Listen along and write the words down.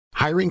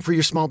Hiring for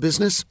your small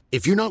business?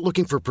 If you're not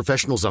looking for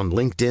professionals on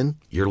LinkedIn,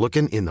 you're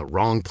looking in the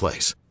wrong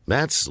place.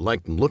 That's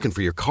like looking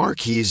for your car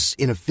keys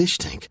in a fish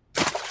tank.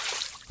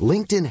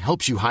 LinkedIn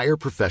helps you hire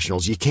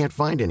professionals you can't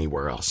find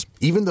anywhere else,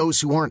 even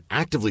those who aren't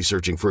actively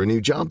searching for a new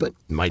job but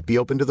might be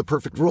open to the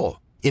perfect role.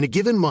 In a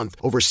given month,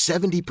 over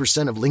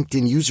 70% of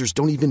LinkedIn users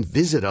don't even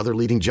visit other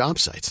leading job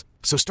sites.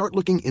 So start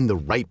looking in the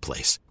right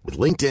place. With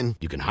LinkedIn,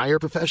 you can hire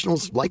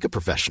professionals like a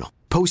professional.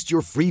 Post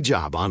your free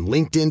job on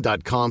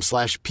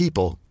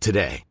linkedin.com/people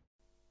today.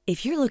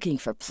 If you're looking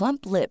for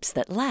plump lips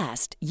that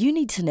last, you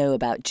need to know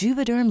about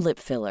Juvederm lip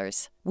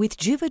fillers. With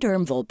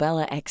Juvederm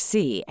Volbella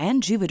XC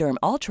and Juvederm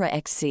Ultra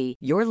XC,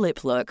 your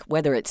lip look,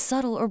 whether it's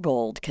subtle or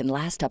bold, can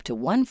last up to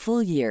 1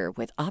 full year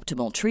with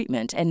optimal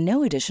treatment and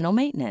no additional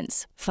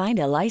maintenance. Find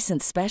a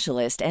licensed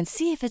specialist and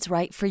see if it's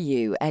right for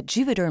you at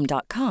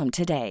Juvederm.com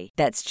today.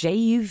 That's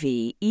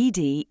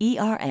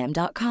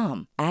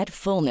JUVEDERM.com. Add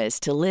fullness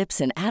to lips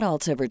in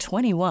adults over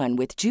 21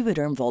 with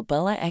Juvederm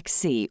Volbella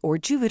XC or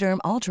Juvederm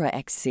Ultra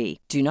XC.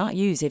 Do not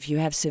use if you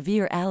have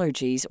severe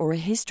allergies or a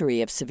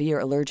history of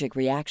severe allergic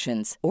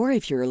reactions, or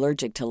if you're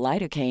allergic to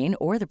lidocaine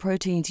or the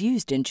proteins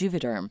used in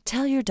Juvederm.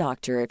 Tell your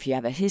doctor if you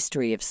have a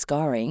history of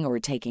scarring or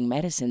taking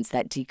medicines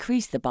that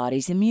decrease the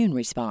body's immune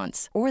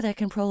response or that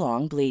can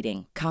prolong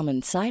bleeding.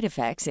 Common side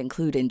effects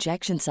include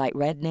injection site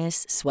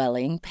redness,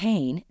 swelling,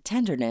 pain,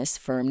 tenderness,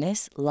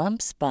 firmness,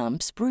 lumps,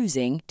 bumps,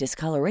 bruising,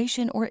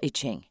 discoloration, or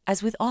itching.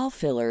 As with all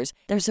fillers,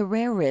 there's a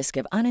rare risk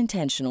of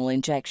unintentional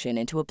injection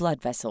into a blood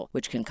vessel,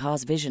 which can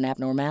cause vision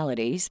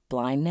abnormalities,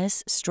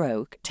 blindness,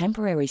 stroke,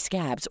 temporary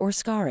scabs, or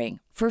scarring.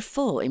 For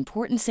full,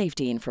 important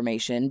safety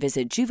information,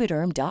 visit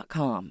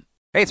Juvederm.com.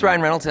 Hey, it's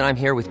Ryan Reynolds, and I'm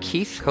here with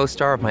Keith,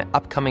 co-star of my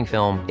upcoming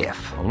film,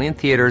 If, only in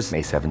theaters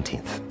May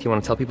 17th. Do you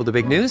want to tell people the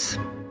big news?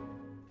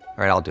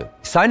 All right, I'll do it.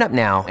 Sign up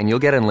now and you'll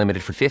get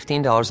unlimited for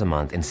 $15 a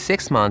month and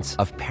 6 months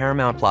of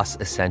Paramount Plus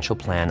Essential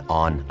Plan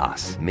on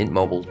us.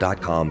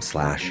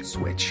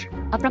 MintMobile.com/switch.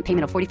 Upfront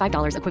payment of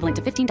 $45 equivalent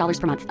to $15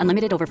 per month.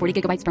 Unlimited over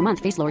 40 gigabytes per month.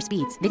 Face lower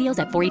speeds. Videos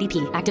at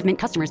 480p. Active Mint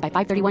customers by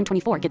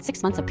 531.24 get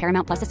 6 months of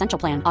Paramount Plus Essential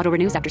Plan. Auto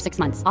renews after 6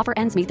 months. Offer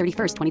ends May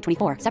 31st,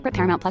 2024. Separate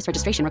Paramount Plus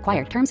registration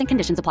required. Terms and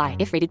conditions apply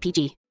if rated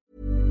PG.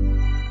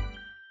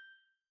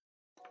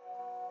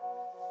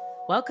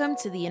 Welcome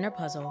to The Inner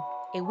Puzzle,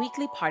 a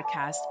weekly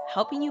podcast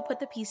helping you put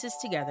the pieces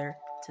together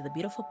to the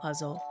beautiful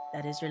puzzle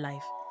that is your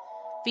life.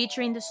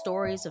 Featuring the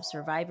stories of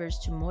survivors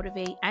to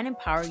motivate and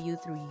empower you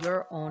through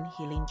your own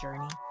healing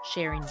journey,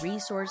 sharing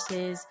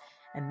resources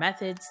and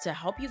methods to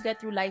help you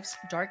get through life's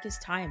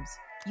darkest times.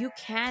 You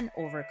can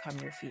overcome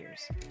your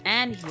fears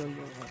and heal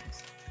your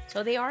wounds,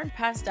 so they aren't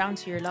passed down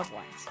to your loved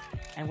ones,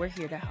 and we're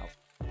here to help.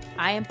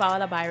 I am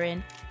Paola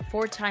Byron,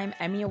 4-time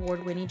Emmy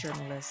Award-winning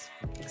journalist,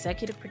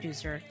 executive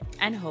producer,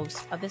 and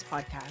host of this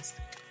podcast.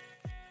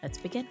 Let's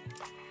begin.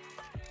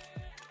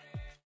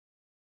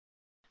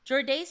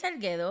 Jorday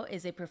Salguedo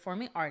is a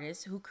performing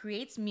artist who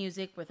creates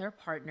music with her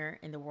partner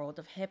in the world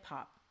of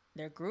hip-hop.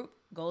 Their group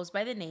goes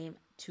by the name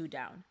Two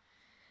Down.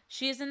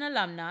 She is an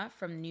alumna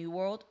from New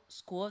World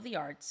School of the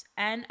Arts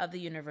and of the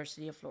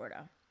University of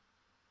Florida.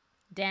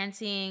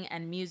 Dancing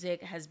and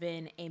music has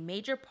been a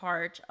major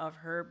part of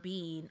her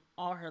being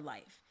all her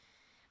life.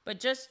 But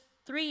just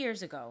 3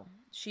 years ago,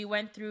 she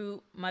went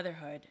through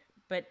motherhood,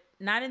 but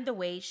not in the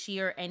way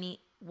she or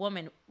any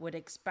woman would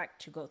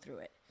expect to go through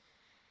it.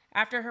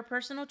 After her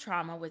personal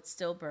trauma with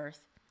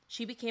stillbirth,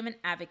 she became an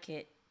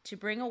advocate to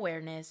bring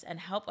awareness and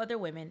help other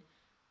women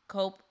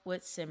cope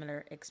with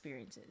similar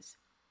experiences.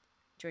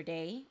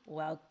 Jorday,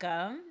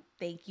 welcome.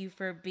 Thank you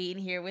for being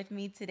here with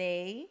me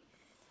today.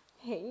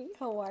 Hey,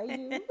 how are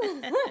you?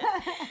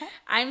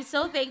 I'm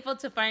so thankful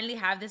to finally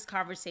have this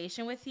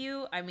conversation with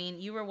you. I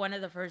mean, you were one of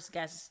the first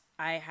guests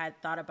I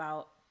had thought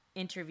about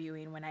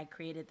interviewing when I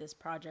created this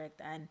project.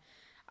 And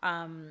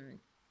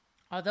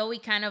although we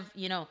kind of,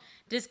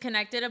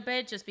 disconnected a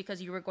bit just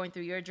because you were going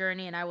through your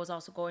journey and I was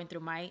also going through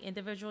my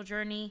individual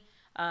journey.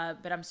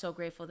 But I'm so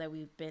grateful that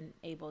we've been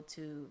able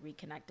to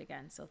reconnect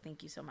again. So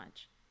thank you so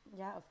much.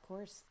 Yeah, of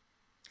course.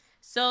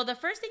 So the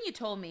first thing you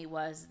told me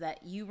was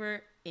that you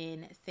were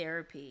in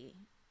therapy.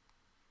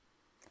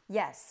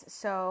 Yes.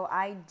 So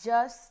I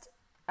just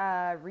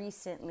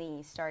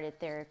recently started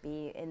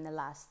therapy in the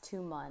last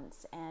 2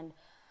 months, and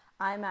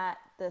I'm at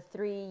the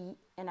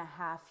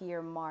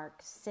 3.5-year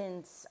mark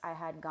since I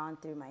had gone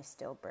through my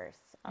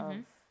stillbirth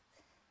of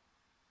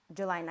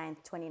July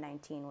 9th,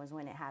 2019 was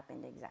when it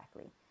happened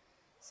exactly.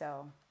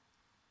 So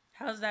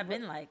how's that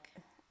been like?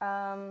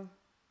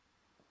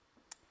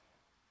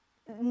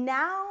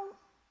 Now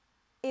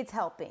it's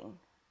helping.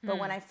 But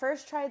when I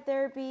first tried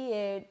therapy,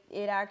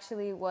 it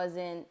actually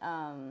wasn't,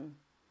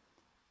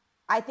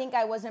 I think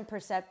I wasn't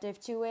perceptive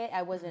to it.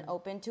 I wasn't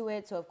open to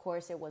it. So of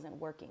course it wasn't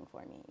working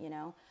for me,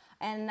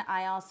 And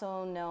I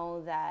also know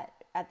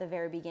that at the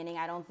very beginning,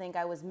 I don't think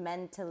I was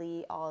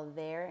mentally all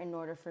there in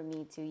order for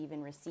me to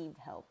even receive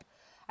help.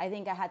 I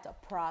think I had to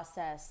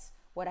process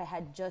what I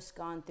had just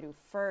gone through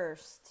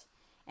first,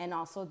 and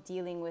also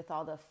dealing with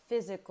all the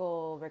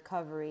physical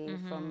recovery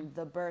from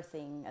the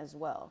birthing as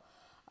well.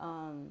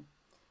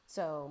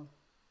 So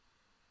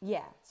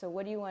Yeah. So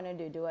what do you want to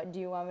do? Do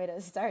you want me to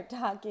start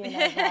talking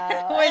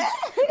about?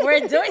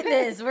 we're doing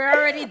this. We're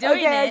already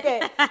doing it.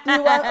 Okay. Do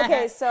you want?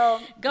 Okay. So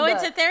go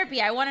into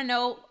therapy. I want to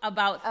know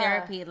about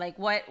therapy, like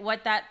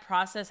what that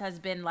process has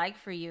been like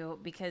for you,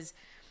 because,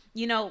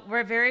 you know,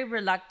 we're very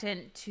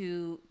reluctant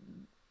to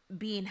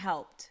being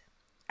helped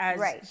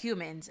as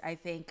humans, I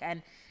think,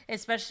 and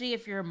especially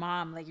if you're a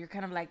mom, like you're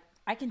kind of like,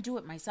 I can do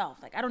it myself.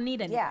 Like I don't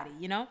need anybody,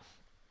 you know.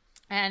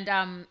 And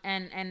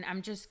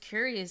I'm just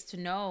curious to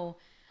know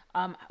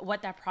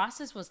what that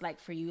process was like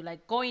for you.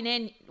 Like going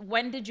in,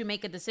 when did you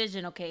make a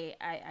decision? Okay,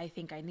 I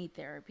think I need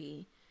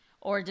therapy,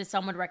 or did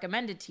someone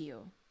recommend it to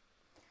you?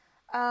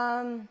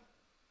 I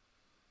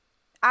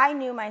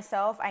knew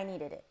myself I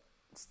needed it.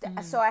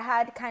 So I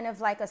had kind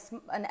of like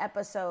an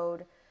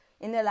episode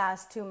in the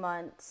last 2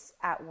 months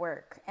at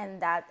work,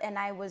 and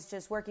I was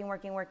just working.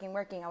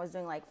 I was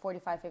doing like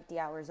 45, 50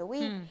 hours a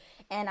week.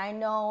 And I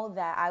know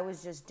that I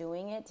was just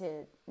doing it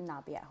to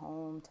not be at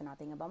home, to not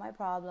think about my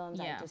problems.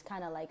 I just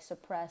kind of like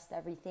suppressed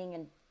everything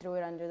and threw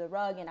it under the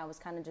rug. And I was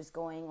kind of just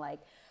going like,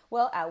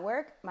 well, at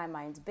work, my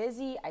mind's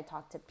busy. I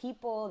talk to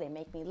people. They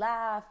make me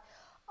laugh.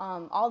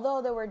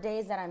 Although there were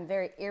days that I'm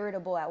very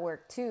irritable at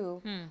work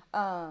too.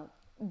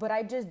 But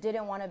I just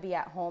didn't want to be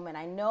at home. And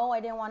I know I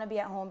didn't want to be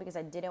at home because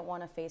I didn't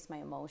want to face my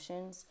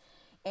emotions.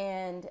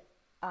 And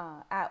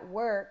at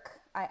work,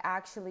 I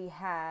actually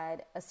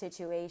had a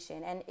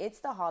situation. And it's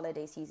the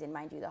holiday season,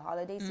 mind you. The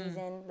holiday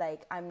season,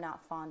 like, I'm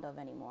not fond of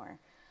anymore.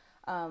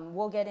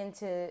 We'll get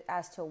into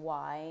as to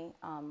why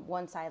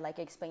once I, like,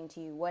 explain to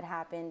you what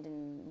happened.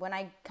 And when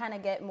I kind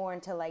of get more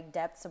into, like,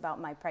 depths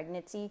about my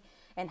pregnancy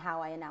and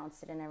how I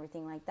announced it and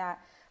everything like that.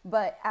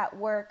 But at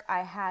work,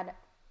 I had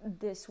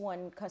this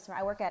one customer.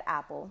 I work at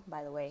Apple,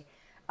 by the way.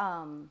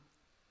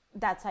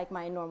 That's like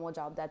my normal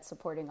job. That's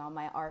supporting all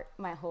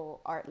my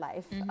whole art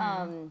life.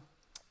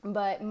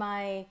 But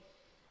I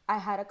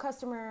had a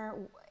customer,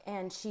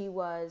 and she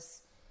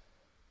was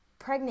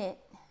pregnant,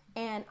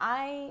 and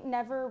I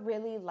never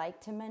really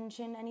like to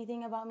mention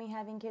anything about me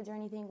having kids or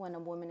anything when a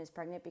woman is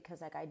pregnant,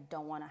 because like I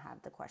don't want to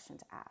have the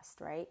questions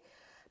asked, right?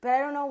 But I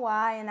don't know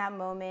why in that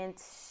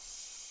moment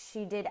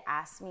she did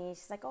ask me.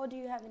 She's like, "Oh, do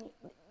you have any?"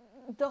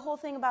 The whole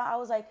thing about, I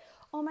was like,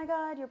 "Oh my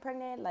God, you're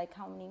pregnant. Like,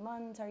 how many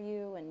months are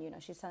you?" And, you know,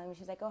 she's telling me,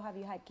 she's like, "Oh, have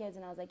you had kids?"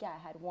 And I was like, "Yeah, I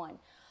had one."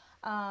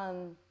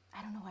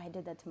 I don't know why I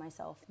did that to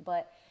myself,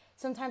 but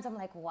sometimes I'm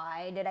like,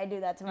 why did I do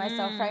that to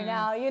myself right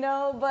now? You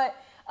know, but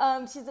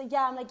she's like,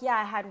 "Yeah." I'm like, "Yeah,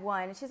 I had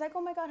one." And she's like,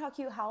 "Oh my God, how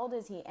cute. How old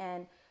is he?"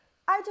 And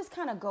I just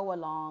kind of go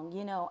along,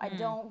 you know. I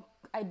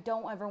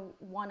don't ever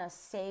want to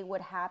say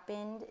what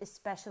happened,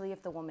 especially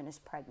if the woman is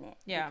pregnant.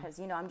 Yeah. Because,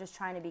 you know, I'm just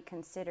trying to be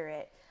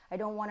considerate. I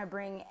don't want to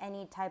bring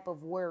any type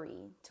of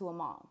worry to a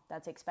mom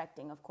that's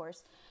expecting, of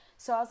course.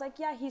 So I was like,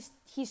 "Yeah,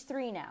 he's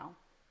 3 now."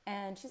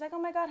 And she's like, "Oh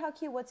my God, how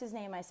cute. What's his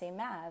name?" I say,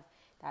 "Mav."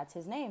 That's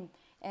his name.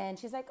 And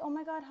she's like, "Oh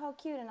my God, how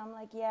cute." And I'm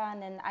like, "Yeah."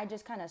 And then I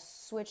just kind of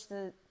switched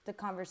the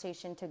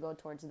conversation to go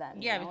towards them.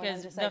 Yeah, you know?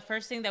 Because the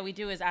first thing that we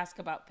do is ask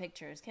about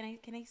pictures. Can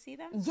I see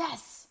them?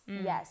 Yes.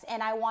 Yes.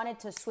 And I wanted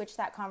to switch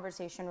that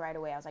conversation right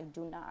away. I was like,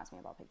 "Do not ask me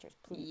about pictures,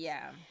 please."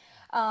 Yeah.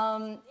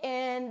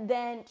 And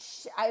then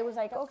I was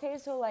like, "Okay,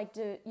 so like,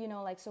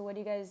 so what are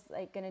you guys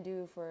like gonna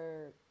do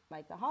for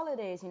like the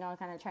holidays?" You know,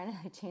 kind of trying to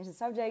like, change the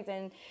subject.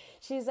 And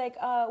she's like,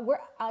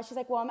 she's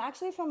like, "Well, I'm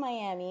actually from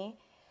Miami,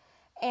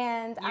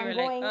 and I'm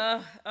going."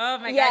 Like, oh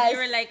my God! You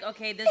were like,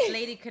 "Okay, this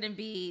lady couldn't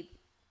be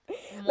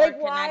more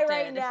like, why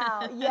right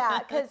now?" Yeah,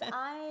 because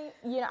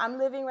I'm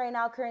living right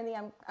now. Currently,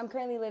 I'm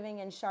currently living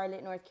in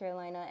Charlotte, North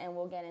Carolina, and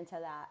we'll get into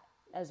that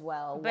as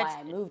well, why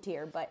I moved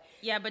here. But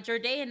yeah, but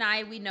Jorday and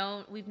I,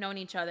 we've known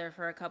each other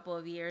for a couple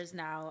of years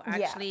now.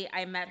 Actually,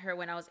 I met her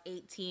when I was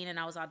 18 and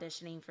I was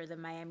auditioning for the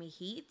Miami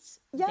Heat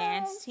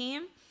dance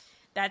team.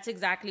 That's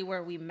exactly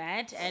where we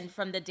met. And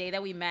from the day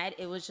that we met,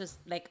 it was just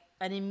like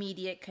an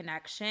immediate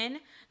connection.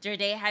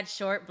 Jorday had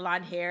short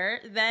blonde hair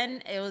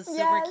then. It was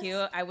super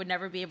cute. I would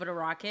never be able to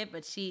rock it,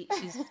 but she's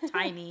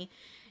tiny.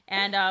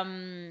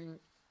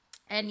 And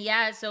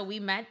yeah, so we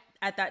met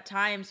at that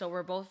time. So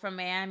we're both from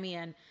Miami,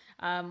 and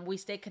we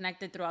stayed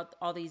connected throughout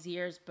all these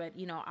years. But,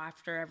 you know,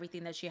 after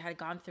everything that she had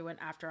gone through and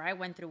after I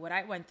went through what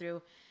I went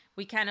through,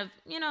 we kind of,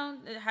 you know,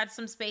 had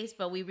some space,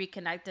 but we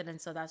reconnected.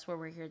 And so that's where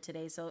we're here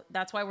today. So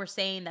that's why we're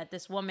saying that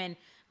this woman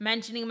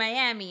mentioning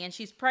Miami and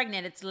she's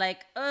pregnant, it's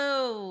like,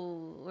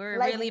 oh, we're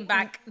like, reeling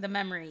back the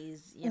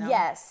memories, you know?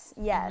 Yes.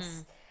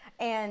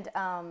 And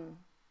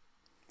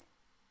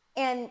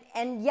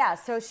yeah,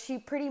 so she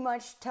pretty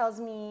much tells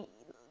me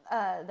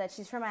that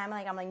she's from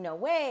Miami. I'm like, "No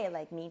way,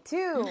 like me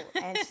too."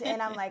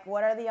 And I'm like,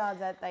 "What are the odds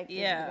that like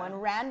this one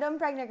random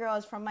pregnant girl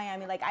is from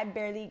Miami?" Like, I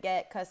barely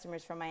get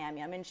customers from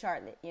Miami. I'm in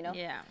Charlotte, you know?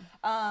 Yeah.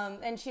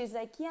 And she's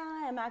like,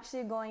 "Yeah, I'm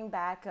actually going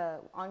back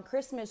on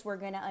Christmas. We're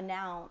gonna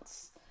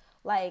announce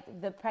like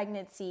the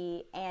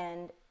pregnancy,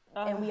 and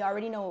we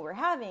already know what we're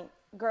having."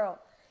 Girl,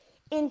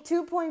 in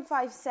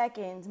 2.5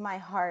 seconds, my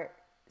heart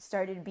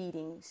started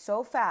beating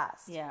so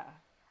fast. Yeah.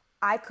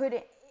 I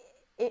couldn't.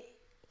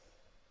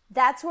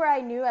 that's where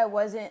I knew I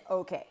wasn't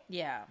okay.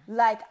 Yeah.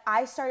 Like,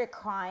 I started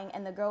crying,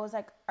 and the girl was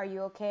like, "Are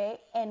you okay?"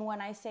 And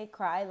when I say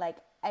cry, like,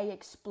 I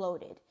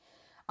exploded.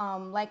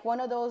 Like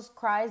one of those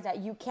cries that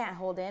you can't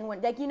hold in.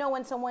 When, like, you know,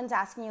 when someone's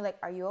asking you, like,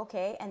 "Are you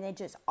okay?" And it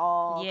just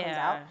all comes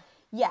out.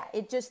 Yeah,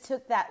 it just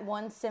took that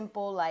one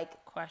simple,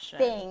 like, question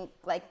thing.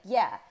 Like,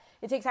 yeah,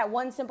 it takes that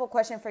one simple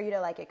question for you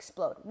to, like,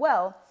 explode.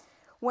 Well,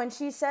 when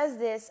she says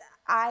this,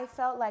 I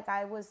felt like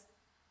I was,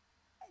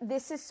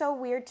 this is so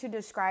weird to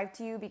describe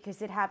to you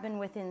because it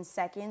happened within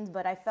seconds,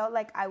 but I felt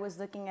like I was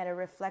looking at a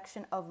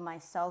reflection of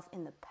myself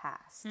in the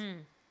past.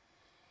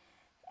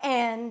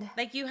 And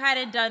like you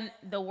hadn't done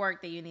the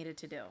work that you needed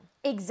to do.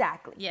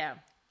 Exactly. Yeah.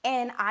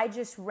 And I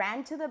just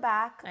ran to the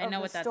back of the store. I know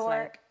what that's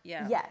like.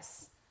 Yeah.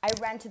 Yes. I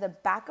ran to the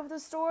back of the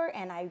store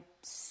and I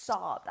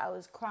sobbed. I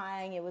was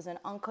crying. It was an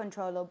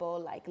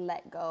uncontrollable, like,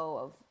 let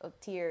go of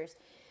tears.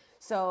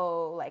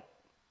 So, like,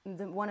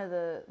 one of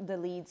the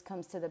leads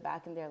comes to the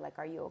back and they're like,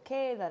 "Are you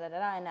okay?" Da, da, da,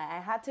 da. And I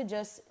had to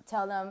just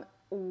tell them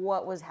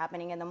what was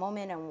happening in the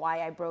moment and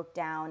why I broke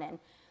down and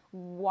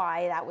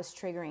why that was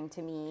triggering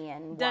to me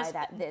and why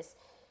that this.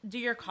 Do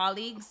your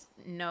colleagues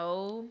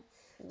know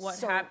what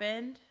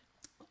happened?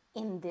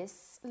 In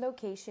this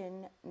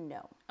location,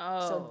 no.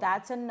 Oh. So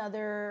that's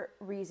another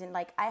reason.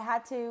 Like, I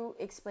had to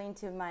explain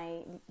to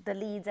the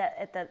leads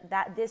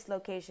at this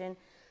location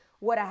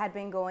what I had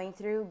been going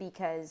through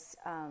because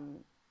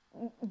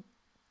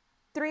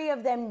 3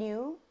 of them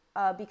knew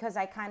because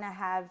I kind of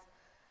have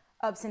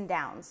ups and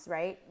downs,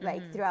 right?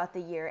 Like throughout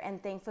the year.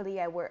 And thankfully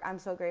I'm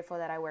so grateful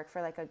that I work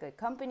for like a good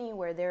company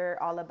where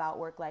they're all about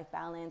work-life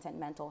balance and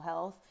mental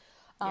health.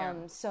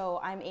 So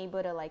I'm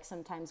able to like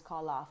sometimes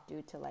call off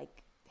due to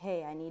like,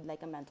 hey, I need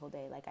like a mental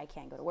day. Like I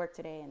can't go to work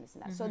today and this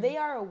and that. So they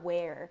are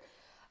aware,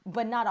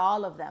 but not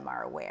all of them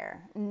are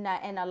aware.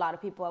 And a lot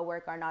of people at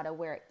work are not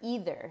aware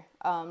either.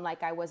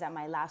 Like I was at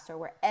my last store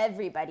where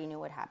everybody knew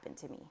what happened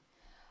to me.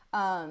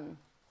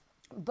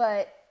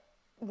 But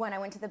when I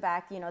went to the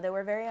back, you know, they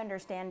were very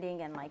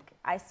understanding and like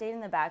I stayed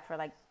in the back for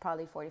like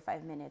probably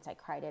 45 minutes. I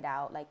cried it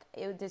out. Like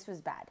this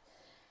was bad.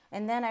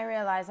 And then I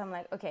realized I'm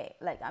like, okay,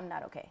 like I'm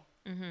not okay.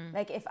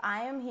 Like if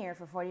I am here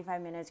for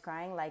 45 minutes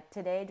crying, like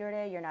today,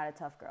 Jorday, you're not a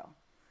tough girl.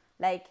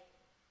 Like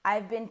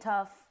I've been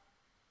tough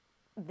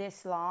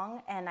this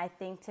long. And I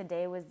think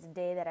today was the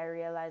day that I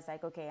realized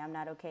like, okay, I'm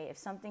not okay. If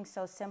something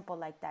so simple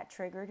like that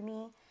triggered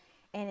me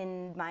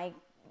and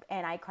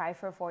I cry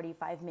for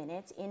 45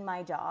 minutes in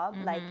my job,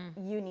 like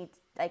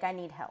I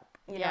need help,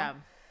 you know?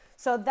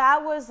 So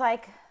that was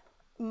like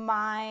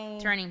my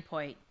turning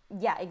point.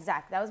 Yeah,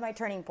 exactly. That was my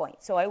turning point.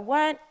 So I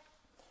went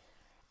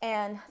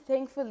and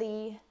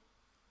thankfully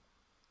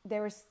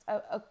there was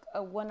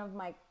one of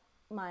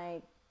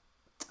my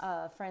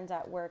friends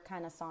at work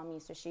kind of saw me.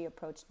 So she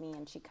approached me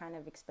and she kind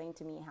of explained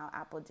to me how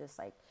Apple just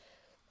like,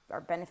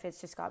 our benefits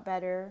just got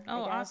better.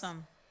 Oh,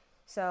 awesome.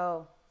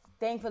 So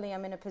thankfully,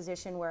 I'm in a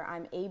position where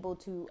I'm able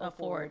to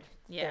afford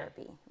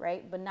therapy,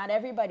 right? But not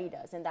everybody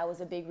does. And that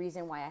was a big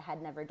reason why I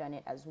had never done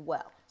it as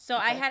well. So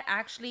I had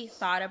actually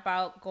thought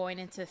about going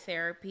into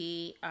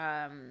therapy,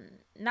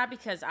 not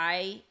because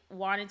I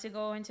wanted to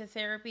go into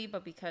therapy,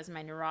 but because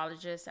my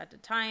neurologist at the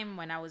time,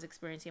 when I was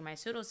experiencing my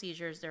pseudo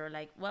seizures, they were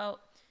like, well,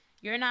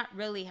 you're not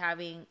really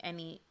having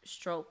any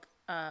stroke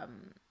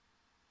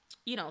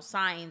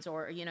signs,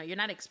 or, you're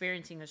not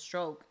experiencing a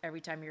stroke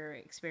every time you're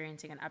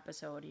experiencing an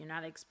episode. You're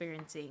not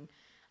experiencing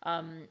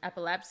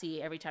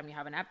epilepsy every time you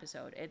have an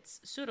episode. It's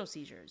pseudo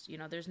seizures.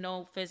 There's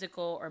no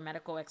physical or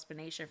medical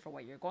explanation for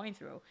what you're going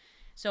through.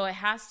 So it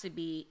has to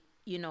be,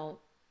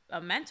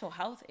 a mental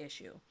health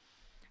issue.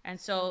 And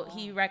so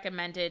he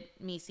recommended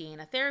me seeing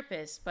a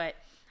therapist. But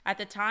at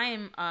the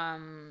time,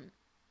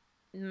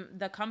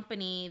 the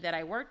company that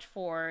I worked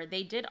for,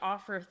 they did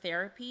offer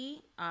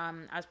therapy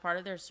as part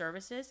of their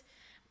services.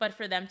 But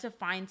for them to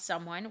find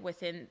someone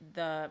within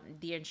the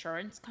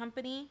insurance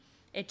company,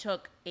 it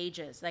took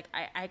ages. Like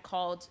I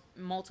called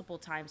multiple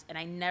times and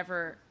I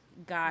never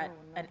got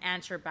an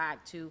answer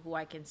back to who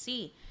I can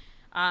see.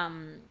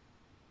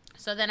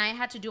 So then I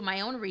had to do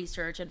my own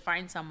research and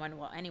find someone.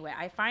 Well, anyway,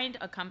 I find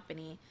a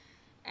company,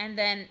 and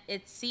then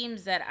it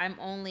seems that I'm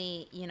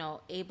only,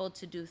 able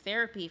to do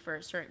therapy for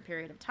a certain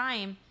period of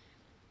time.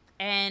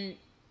 And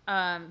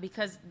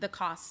because the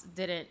costs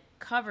didn't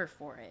cover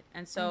for it.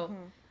 And so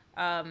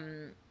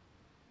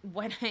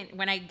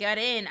when I got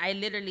in, I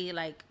literally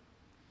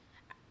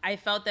I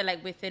felt that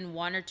like within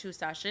 1 or 2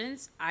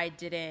 sessions, I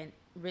didn't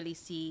really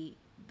see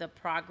the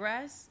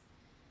progress.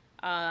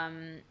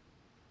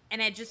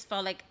 And I just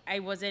felt like I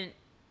wasn't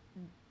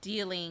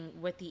dealing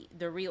with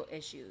the real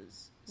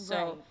issues.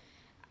 So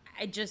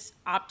I just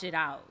opted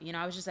out.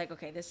 I was just like,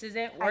 okay, this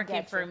isn't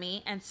working for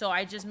me. And so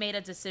I just made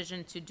a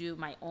decision to do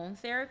my own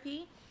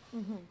therapy.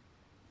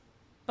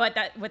 But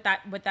with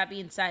that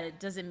being said, it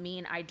doesn't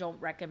mean I don't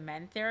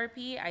recommend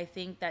therapy. I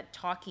think that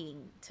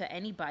talking to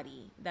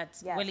anybody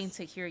that's willing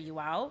to hear you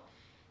out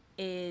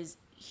is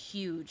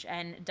huge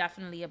and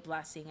definitely a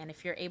blessing. And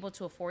if you're able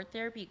to afford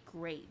therapy,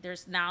 great.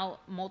 There's now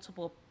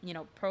multiple,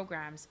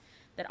 programs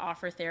that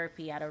offer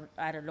therapy at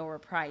a lower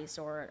price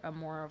or a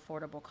more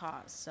affordable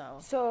cost.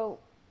 So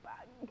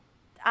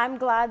I'm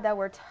glad that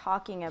we're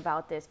talking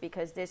about this,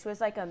 because this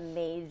was like a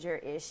major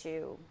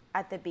issue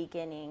at the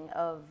beginning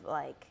of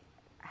like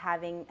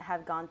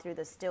have gone through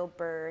the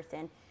stillbirth.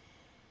 And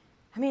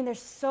I mean,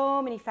 there's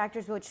so many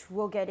factors which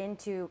we'll get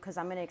into, because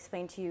I'm going to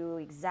explain to you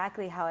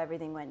exactly how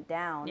everything went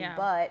down. Yeah.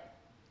 But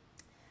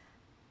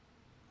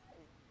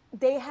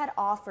they had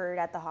offered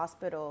at the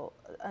hospital,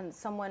 and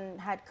someone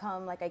had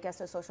come, like I guess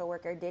a social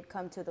worker did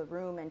come to the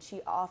room, and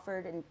she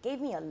offered and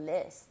gave me a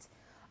list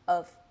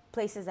of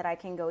places that I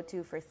can go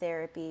to for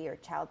therapy or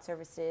child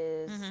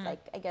services,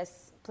 like I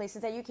guess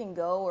places that you can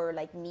go, or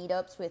like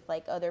meetups with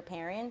like other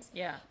parents.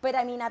 Yeah. But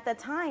I mean, at the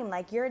time,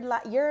 like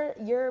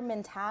your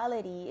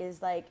mentality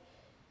is like,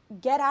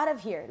 get out of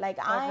here. Like,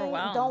 I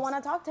don't want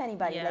to talk to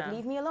anybody. Yeah. Like,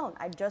 leave me alone.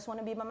 I just want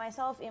to be by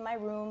myself in my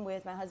room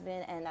with my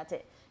husband, and that's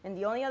it. And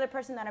the only other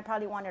person that I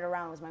probably wanted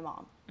around was my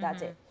mom.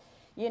 That's it.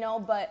 You know,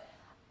 but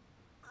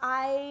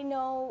I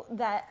know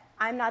that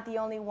I'm not the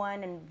only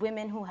one, and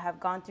women who have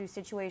gone through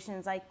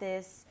situations like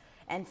this,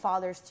 and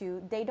fathers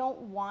too, they don't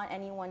want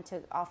anyone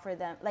to offer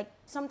them, like,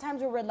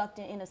 sometimes we're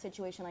reluctant in a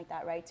situation like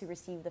that, right, to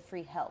receive the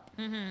free help.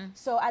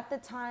 So at the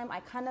time, I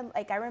kind of,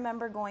 like, I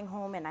remember going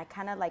home, and I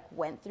kind of like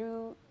went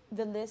through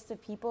the list of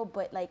people,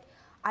 but like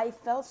I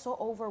felt so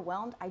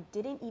overwhelmed, I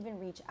didn't even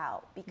reach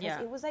out, because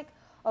it was like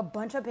a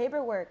bunch of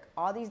paperwork,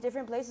 all these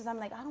different places. I'm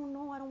like, I don't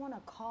know, I don't want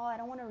to call, I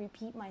don't want to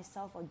repeat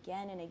myself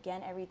again and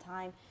again every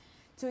time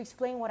to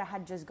explain what I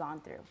had just gone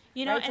through.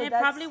 You know, right? and So it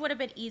probably would have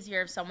been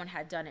easier if someone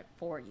had done it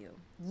for you.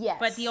 Yes.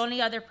 But the only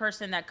other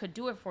person that could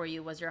do it for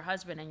you was your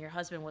husband, and your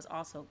husband was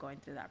also going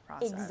through that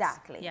process.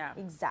 Exactly. Yeah.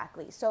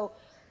 Exactly. So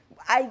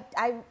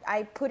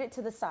I put it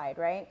to the side,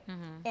 right?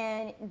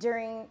 And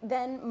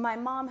then my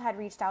mom had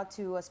reached out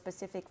to a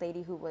specific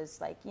lady who was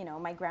like, you know,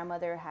 my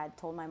grandmother had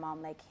told my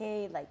mom, like,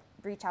 hey, like,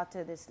 reach out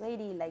to this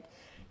lady, like,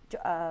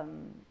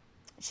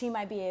 she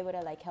might be able to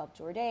like help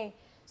Jorday.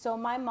 So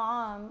my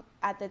mom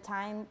at the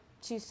time,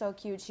 she's so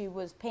cute, she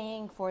was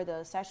paying for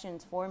the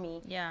sessions for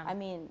me. Yeah. I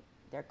mean,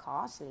 they're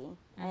costly.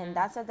 And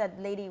that's what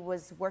that lady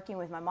was working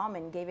with my mom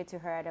and gave it to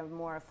her at a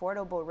more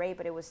affordable rate,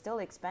 but it was still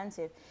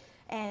expensive.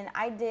 And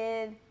I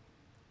did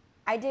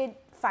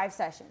 5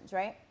 sessions,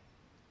 right?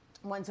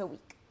 Once a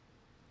week.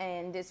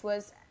 And this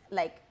was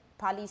like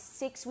probably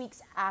 6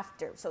 weeks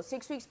after. So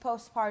 6 weeks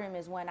postpartum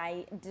is when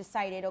I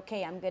decided,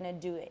 okay, I'm going to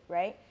do it,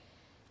 right?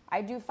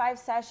 I do 5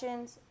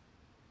 sessions,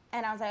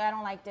 and I was like, I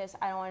don't like this.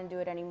 I don't want to do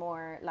it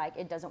anymore. Like,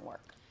 it doesn't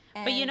work.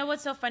 But you know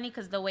what's so funny?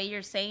 Because the way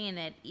you're saying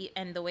it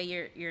and the way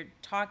you're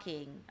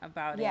talking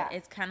about it,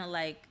 it's kind of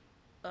like,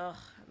 ugh,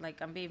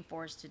 like I'm being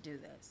forced to do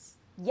this.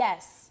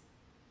 Yes.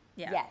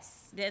 Yeah.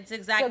 Yes. It's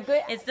exactly. So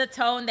good. It's the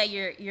tone that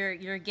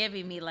you're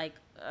giving me. Like,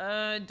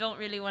 don't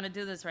really want to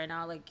do this right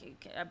now. Like,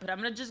 but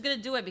I'm just gonna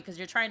do it because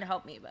you're trying to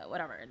help me. But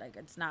whatever. Like,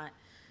 it's not.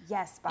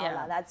 Yes, Paula.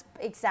 Yeah. That's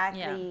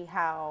exactly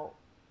how.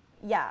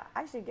 Yeah,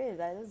 actually, good.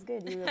 That is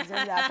good. You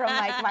observed that from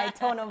like my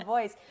tone of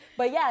voice.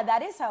 But yeah,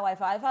 that is how I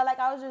felt. I felt like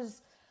I was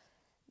just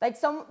like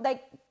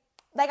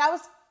I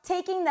was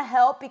taking the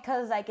help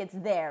because like it's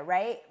there,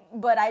 right?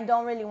 But I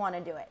don't really want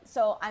to do it.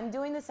 So I'm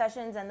doing the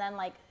sessions, and then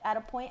like at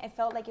a point I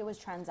felt like it was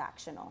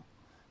transactional,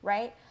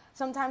 right?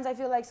 Sometimes I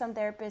feel like some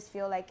therapists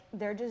feel like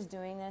they're just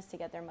doing this to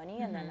get their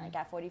money, and then like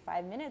at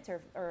 45 minutes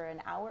or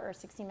an hour or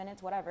 60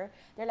 minutes, whatever,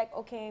 they're like,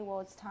 okay, well,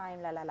 it's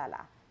time, la la la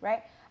la,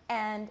 right?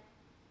 And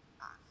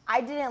I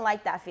didn't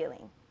like that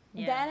feeling.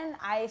 Yeah. Then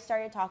I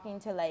started talking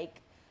to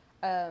like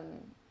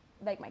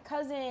my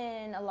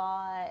cousin a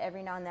lot.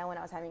 Every now and then when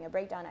I was having a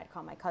breakdown, I'd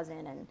call my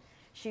cousin, and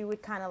she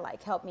would kind of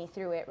like help me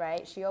through it,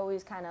 right? She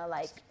always kind of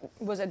like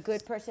was a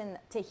good person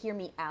to hear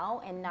me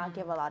out and not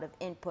give a lot of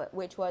input,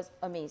 which was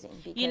amazing.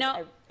 Because you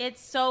know,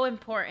 it's so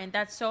important.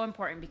 That's so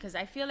important, because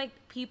I feel like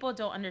people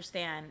don't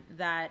understand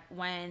that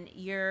when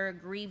you're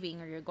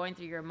grieving or you're going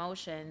through your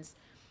emotions,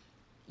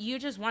 you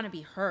just want to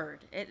be heard.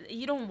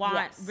 You don't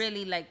want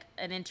really like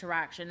an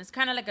interaction. It's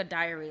kind of like a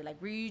diary, like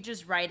where you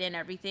just write in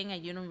everything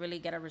and you don't really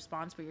get a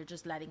response, but you're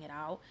just letting it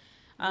out.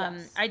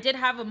 I did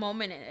have a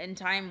moment in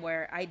time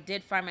where I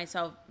did find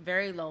myself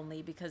very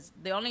lonely, because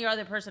the only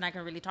other person I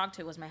can really talk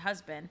to was my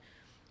husband,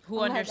 who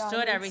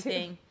understood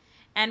everything.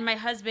 And my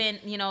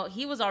husband, you know,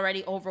 he was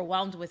already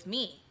overwhelmed with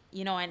me,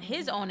 you know, and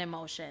his own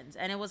emotions.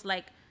 And it was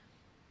like,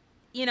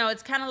 you know,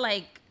 it's kind of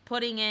like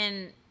putting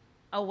in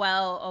a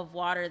well of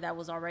water that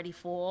was already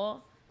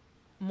full,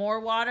 more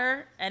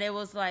water, and it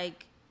was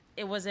like,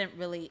 it wasn't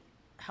really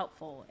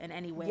helpful in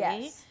any way.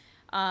 Yes.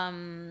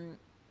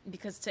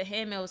 Because to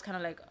him, it was kind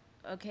of like,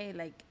 okay,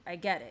 like, I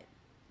get it,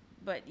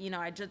 but, you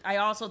know, I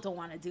also don't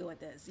want to deal with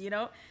this, you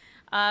know?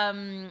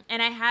 And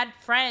I had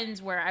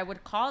friends where I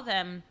would call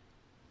them,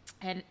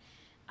 and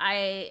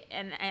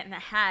and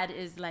had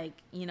is like,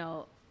 you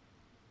know,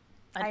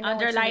 an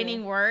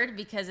underlining word,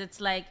 because it's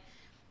like,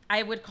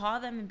 I would call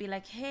them and be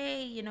like,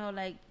 hey, you know,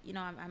 like, you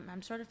know,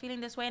 I'm sort of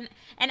feeling this way.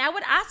 And I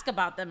would ask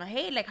about them.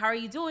 Hey, like, how are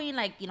you doing?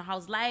 Like, you know,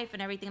 how's life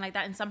and everything like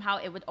that. And somehow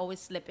it would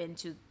always slip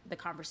into the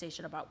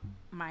conversation about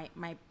my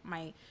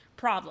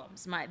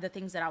problems, the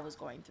things that I was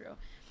going through.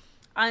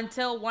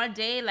 Until one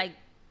day, like,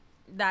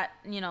 that,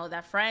 you know,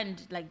 that friend,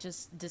 like,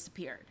 just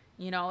disappeared,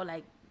 you know,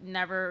 like,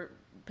 never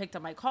picked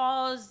up my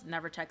calls,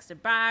 never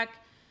texted back.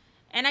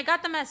 And I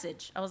got the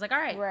message. I was like, all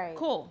right.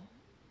 Cool.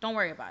 Don't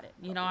worry about it.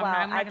 You know,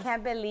 I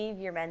can't believe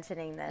you're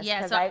mentioning this.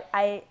 Yeah. Because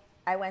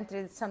I went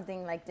through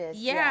something like this.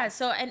 Yeah.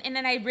 So, and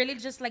then I really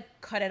just like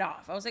cut it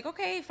off. I was like,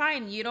 okay,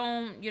 fine. You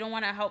don't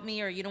want to help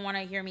me, or you don't want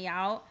to hear me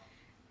out.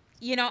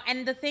 You know,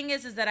 and the thing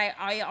is that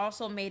I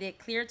also made it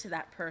clear to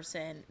that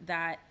person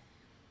that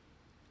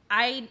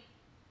I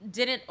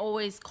didn't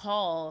always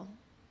call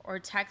or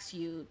text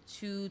you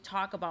to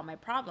talk about my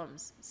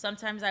problems.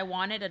 Sometimes I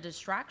wanted a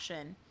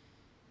distraction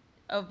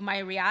of my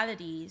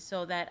reality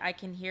so that I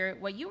can hear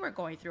what you were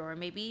going through, or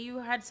maybe you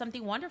had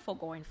something wonderful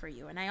going for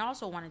you. And I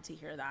also wanted to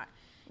hear that.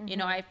 Mm-hmm. You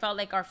know, I felt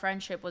like our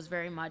friendship was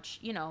very much,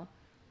 you know,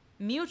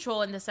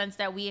 mutual in the sense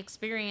that we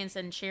experienced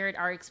and shared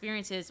our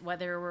experiences,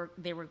 whether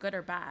they were good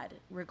or bad,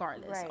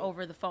 regardless,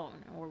 over the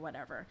phone or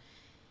whatever.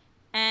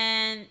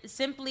 And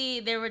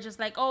simply they were just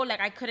like, oh, like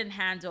I couldn't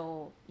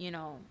handle, you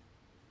know,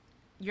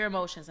 your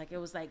emotions. Like it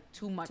was like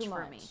too much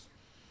for me.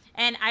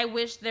 And I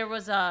wish there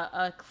was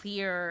a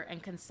clear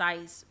and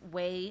concise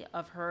way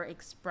of her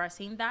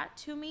expressing that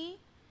to me,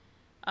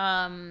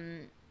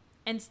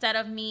 instead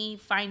of me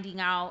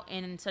finding out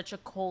in such a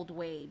cold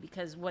way,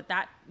 because what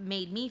that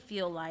made me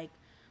feel like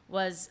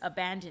was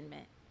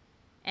abandonment.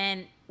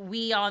 And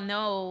we all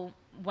know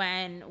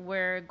when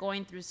we're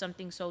going through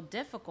something so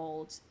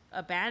difficult,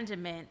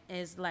 abandonment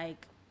is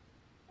like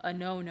a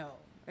no-no.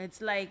 It's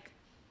like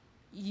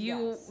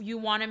you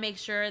want to make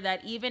sure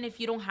that even if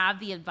you don't have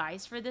the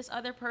advice for this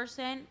other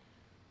person,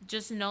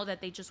 just know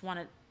that they just want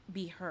to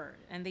be heard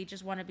and they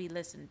just want to be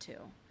listened to.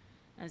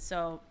 And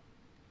so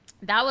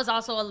that was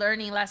also a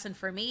learning lesson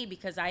for me,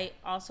 because I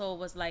also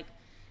was like,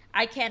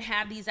 I can't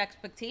have these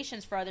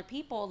expectations for other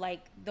people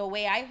like the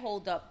way I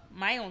hold up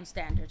my own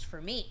standards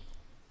for me.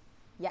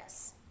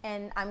 Yes.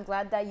 And I'm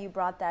glad that you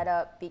brought that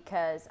up,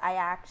 because I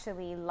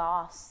actually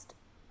lost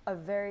a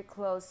very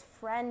close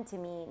friend to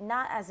me,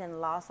 not as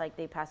in loss, like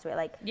they passed away.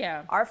 Like,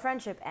 our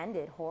friendship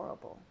ended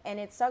horrible. And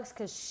it sucks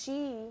because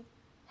me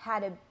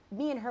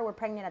and her were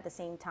pregnant at the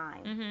same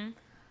time. Mm-hmm.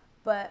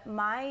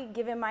 But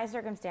given my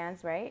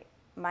circumstance, right,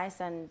 my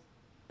son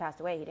passed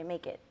away. He didn't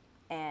make it.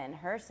 And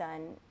her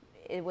son,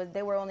 they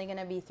were only going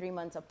to be 3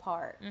 months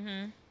apart.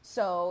 Mm-hmm.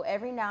 So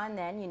every now and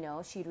then, you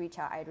know, she'd reach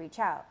out, I'd reach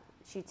out.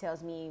 She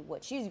tells me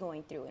what she's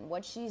going through and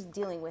what she's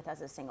dealing with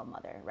as a single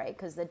mother, right?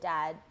 Because the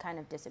dad kind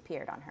of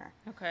disappeared on her.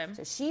 Okay.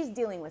 So she's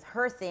dealing with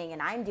her thing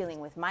and I'm dealing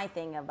with my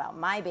thing about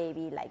my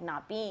baby, like,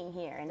 not being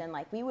here. And then,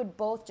 like, we would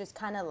both just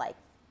kind of, like,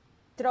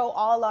 throw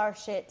all our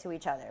shit to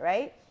each other,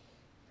 right?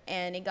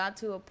 And it got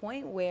to a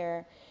point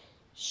where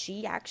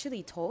she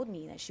actually told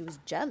me that she was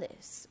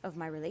jealous of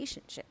my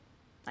relationship.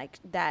 Like,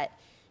 that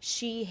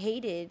she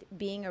hated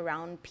being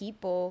around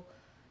people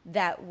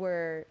that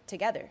were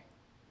together,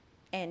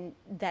 and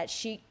that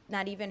she,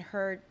 not even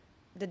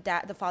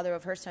the father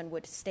of her son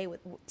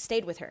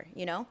stayed with her,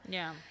 you know?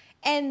 Yeah.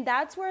 And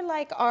that's where,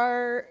 like,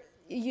 our,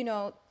 you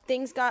know,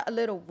 things got a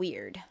little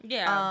weird.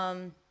 Yeah.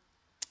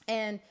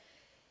 And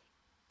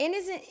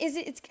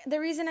it's the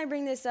reason I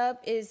bring this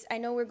up is, I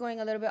know we're going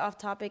a little bit off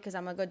topic because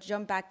I'm gonna go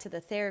jump back to the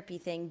therapy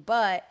thing,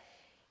 but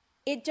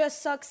it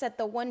just sucks that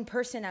the one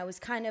person I was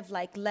kind of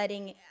like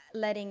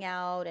letting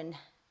out and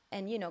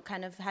you know,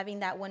 kind of having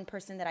that one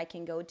person that I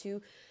can go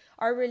to,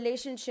 our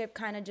relationship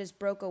kind of just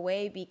broke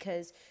away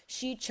because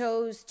she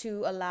chose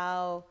to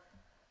allow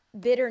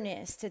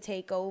bitterness to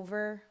take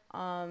over.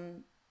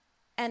 And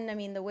I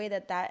mean, the way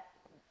that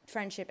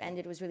friendship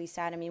ended was really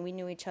sad. I mean, we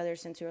knew each other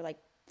since we were like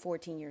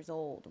 14 years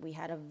old. We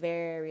had a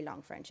very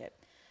long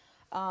friendship.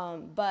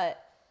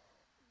 But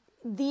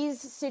these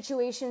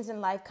situations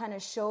in life kind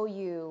of show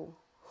you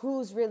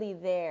who's really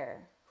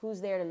there,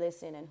 who's there to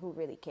listen, and who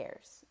really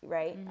cares,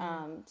 right?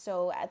 Mm-hmm.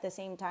 So at the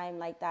same time,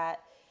 like,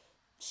 that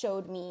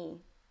showed me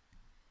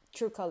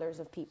true colors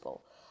of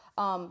people.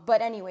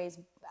 But anyways,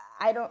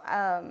 I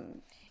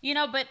don't... you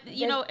know, but,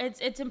 you know,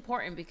 it's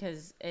important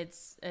because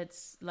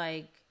it's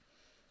like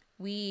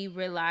we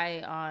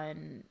rely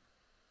on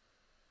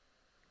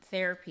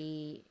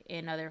therapy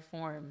in other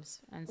forms.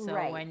 And so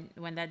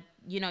when that,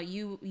 you know,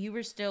 you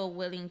were still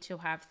willing to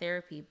have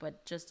therapy,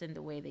 but just in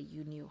the way that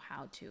you knew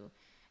how to.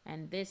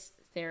 And this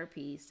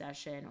therapy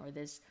session or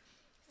this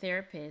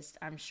therapist,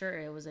 I'm sure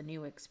it was a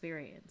new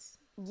experience.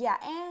 Yeah,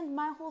 and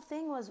my whole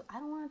thing was, I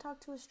don't want to talk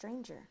to a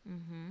stranger.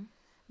 Mm-hmm.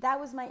 That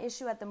was my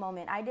issue at the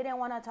moment. I didn't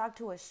want to talk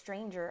to a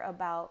stranger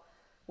about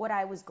what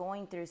I was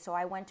going through, so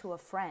I went to a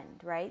friend,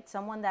 right?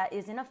 Someone that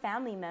isn't a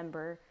family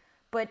member,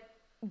 but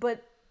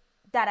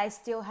that I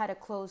still had a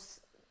close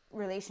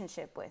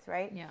relationship with,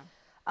 right? Yeah.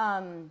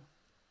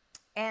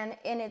 And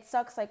it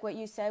sucks, like what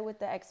you said with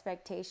the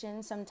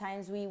expectations.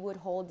 Sometimes we would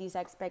hold these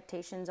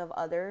expectations of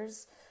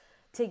others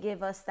to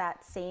give us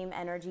that same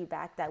energy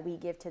back that we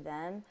give to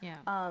them.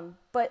 Yeah.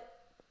 But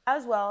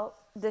as well,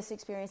 this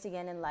experience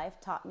again in life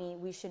taught me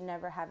we should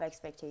never have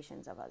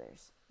expectations of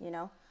others, you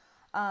know?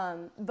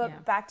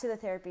 Back to the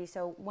therapy.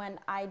 So when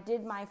I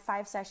did my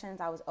 5 sessions,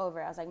 I was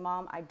over. I was like,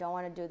 Mom, I don't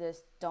want to do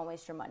this. Don't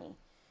waste your money.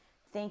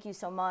 Thank you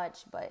so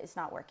much, but it's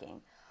not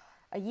working.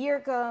 A year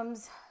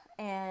comes,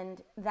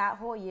 And that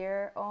whole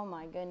year, oh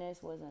my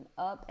goodness, was an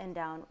up and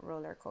down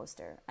roller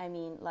coaster. I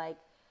mean, like,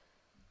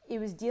 it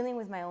was dealing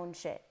with my own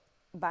shit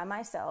by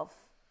myself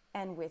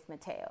and with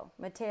Mateo.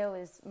 Mateo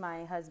is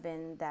my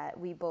husband that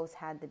we both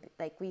had,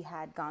 we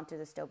had gone through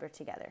the stillbirth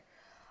together.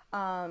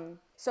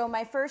 So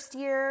my first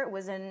year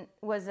was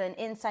an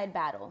inside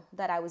battle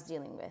that I was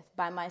dealing with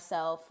by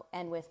myself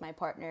and with my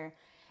partner.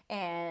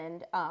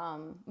 And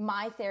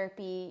my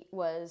therapy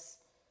was,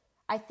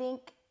 I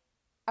think,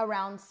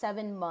 around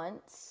 7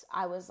 months,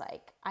 I was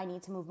like, I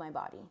need to move my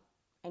body.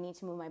 I need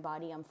to move my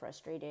body. I'm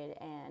frustrated.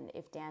 And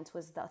if dance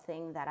was the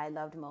thing that I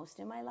loved most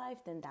in my life,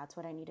 then that's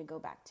what I need to go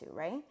back to,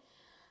 right?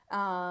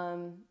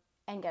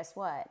 And guess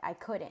what? I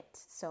couldn't.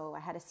 So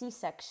I had a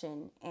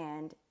C-section,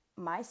 and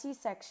my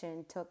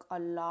C-section took a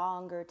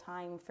longer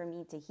time for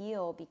me to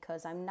heal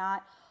because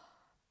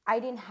I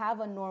didn't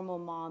have a normal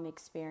mom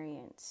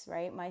experience,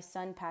 right? My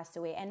son passed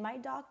away, and my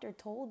doctor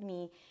told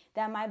me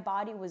that my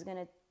body was going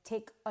to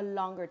take a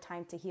longer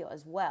time to heal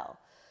as well.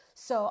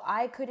 So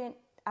I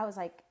was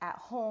like at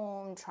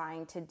home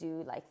trying to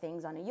do like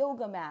things on a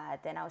yoga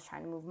mat. Then I was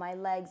trying to move my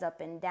legs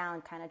up and down,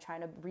 kind of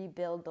trying to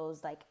rebuild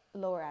those like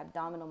lower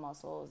abdominal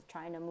muscles,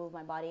 trying to move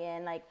my body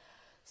in, like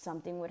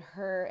something would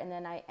hurt. And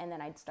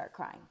then I'd start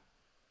crying,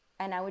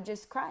 and I would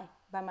just cry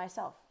by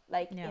myself,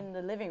 like in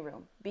the living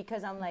room,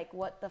 because I'm like,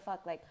 what the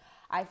fuck? Like,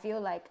 I feel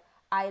like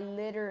I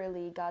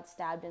literally got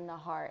stabbed in the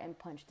heart and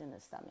punched in the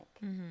stomach.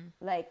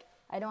 Like,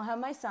 I don't have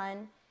my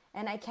son,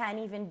 and I can't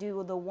even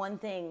do the one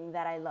thing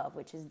that I love,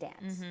 which is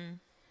dance.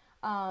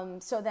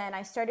 So then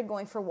I started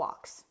going for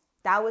walks.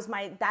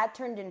 That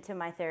turned into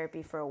my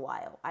therapy for a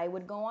while. I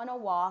would go on a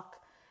walk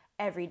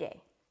every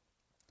day,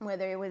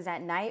 whether it was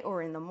at night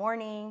or in the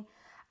morning.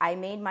 I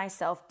made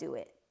myself do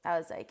it. I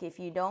was like, if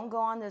you don't go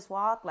on this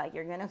walk, like,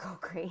 you're gonna go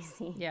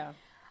crazy. Yeah.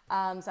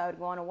 So I would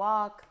go on a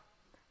walk.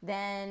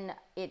 Then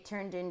it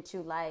turned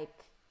into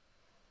like,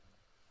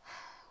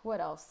 what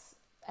else?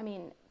 I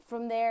mean,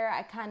 from there,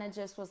 I kind of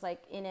just was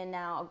like in and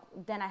out.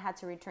 Then I had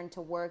to return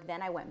to work.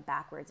 Then I went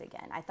backwards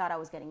again. I thought I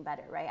was getting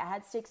better, right? I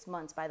had 6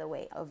 months, by the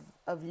way,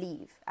 of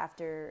leave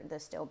after the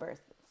stillbirth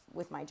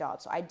with my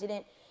job. So I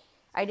didn't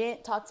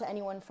talk to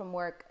anyone from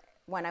work.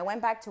 When I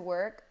went back to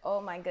work,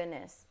 oh my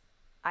goodness,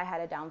 I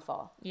had a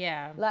downfall.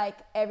 Yeah. Like,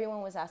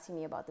 everyone was asking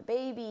me about the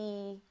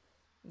baby.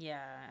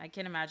 Yeah, I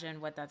can imagine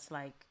what that's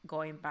like,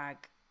 going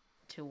back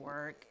to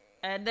work.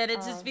 And then it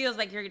just feels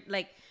like you're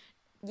like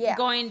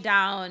going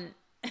down.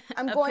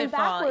 I'm going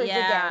backwards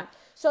again.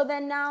 So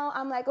then now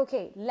I'm like,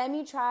 okay, let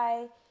me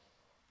try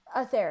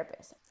a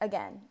therapist.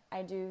 Again,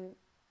 I do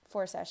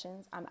 4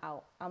 sessions. I'm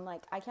out. I'm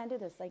like, I can't do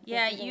this. Like,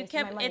 yeah, this you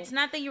kept, it's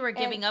not that you were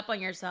giving up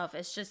on yourself.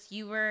 It's just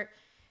you were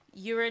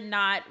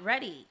not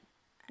ready.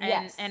 And,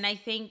 yes. And I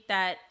think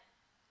that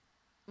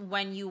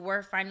when you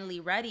were finally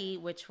ready,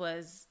 which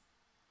was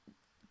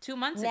 2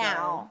 months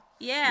ago.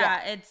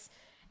 Yeah.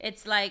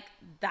 It's like,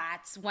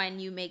 that's when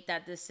you make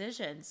that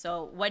decision.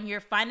 So when you're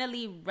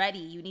finally ready,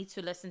 you need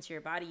to listen to your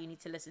body. You need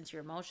to listen to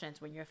your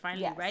emotions. When you're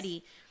finally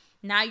ready,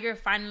 now you're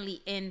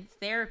finally in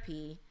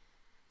therapy,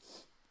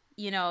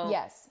 you know.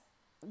 Yes.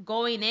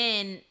 Going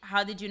in,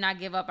 how did you not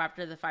give up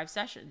after the 5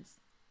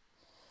 sessions?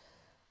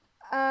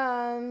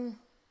 I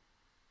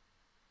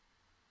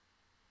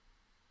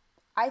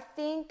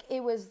think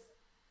it was,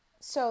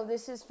 so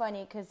this is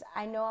funny because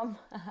I know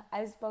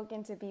I've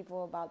spoken to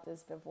people about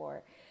this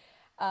before.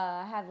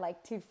 I have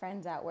like 2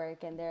 friends at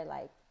work, and they're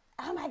like,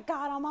 oh my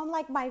God, I'm on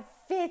like my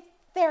 5th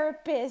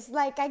therapist.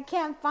 Like, I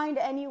can't find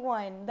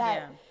anyone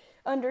that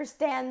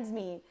understands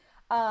me.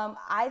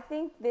 I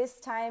think this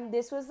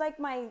was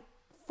like my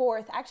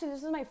 4th, actually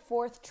this was my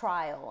 4th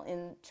trial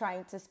in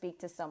trying to speak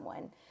to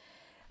someone.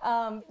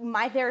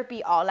 My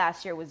therapy all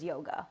last year was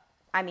yoga.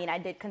 I mean, I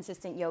did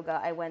consistent yoga.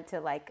 I went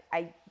to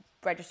I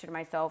registered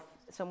myself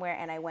somewhere,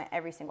 and I went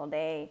every single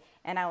day,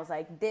 and I was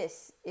like,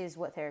 this is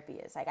what therapy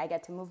is. Like, I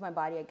get to move my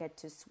body, I get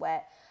to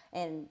sweat,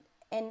 and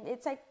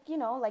it's like, you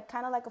know, like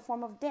kind of like a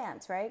form of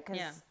dance, right?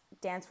 Because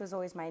dance was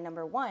always my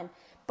number 1.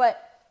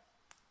 But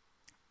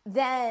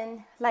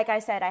then, like I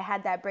said, I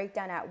had that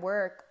breakdown at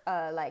work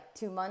like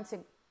 2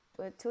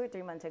 or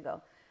 3 months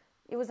ago.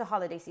 It was a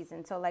holiday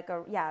season, so like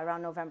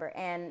around November,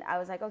 and I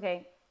was like,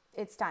 okay,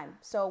 it's time.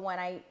 So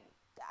when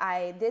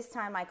this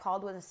time I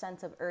called with a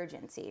sense of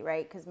urgency,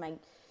 right? Because my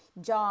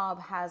job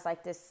has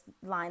like this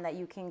line that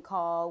you can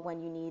call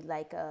when you need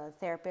like a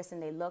therapist,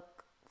 and they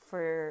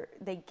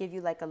give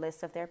you like a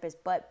list of therapists.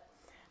 But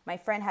my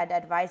friend had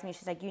advised me,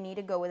 she's like, you need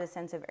to go with a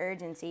sense of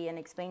urgency and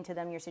explain to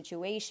them your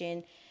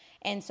situation.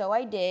 And so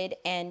I did,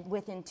 and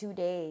within 2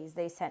 days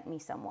they sent me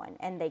someone,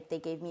 and they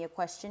gave me a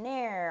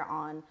questionnaire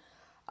on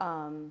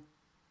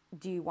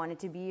do you want it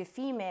to be a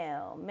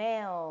female,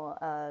 male,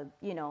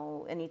 you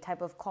know, any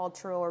type of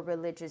cultural or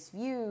religious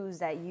views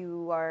that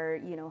you are,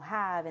 you know,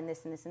 have, and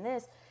this and this and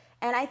this.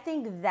 And I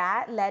think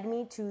that led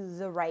me to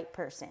the right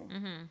person.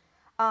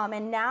 Mm-hmm.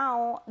 And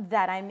now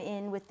that I'm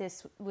in with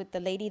the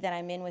lady that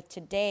I'm in with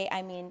today,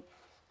 I mean,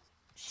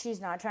 she's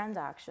not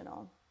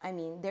transactional. I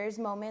mean, there's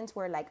moments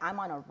where like I'm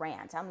on a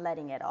rant, I'm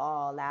letting it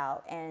all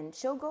out, and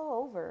she'll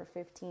go over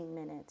 15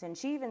 minutes. And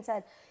she even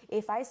said,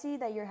 if I see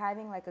that you're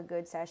having like a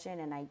good session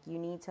and like you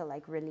need to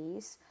like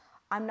release,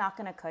 I'm not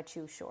going to cut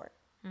you short.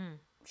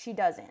 She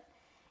doesn't.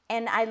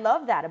 And I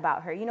love that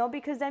about her, you know,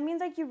 because that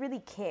means like you really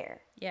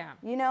care. Yeah.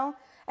 You know?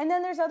 And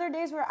then there's other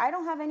days where I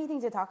don't have anything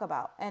to talk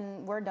about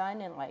and we're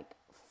done in like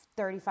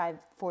 35,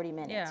 40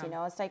 minutes, you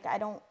know? It's like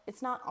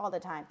it's not all the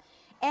time.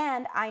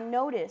 And I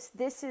noticed,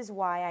 this is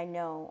why I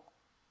know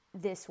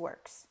this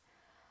works.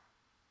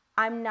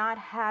 I'm not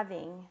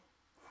having,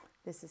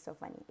 this is so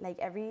funny, like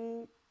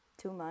every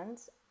 2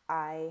 months,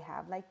 I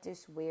have like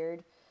this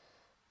weird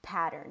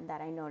pattern that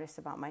I notice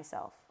about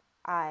myself.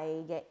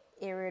 I get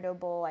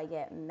irritable, I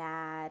get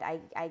mad,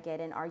 I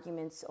get in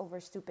arguments over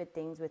stupid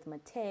things with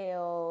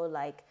Mateo,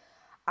 like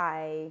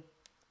I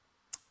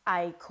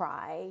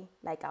cry,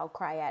 like I'll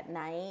cry at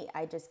night.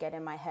 I just get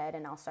in my head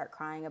and I'll start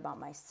crying about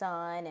my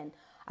son, and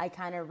I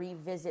kind of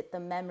revisit the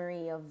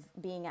memory of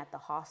being at the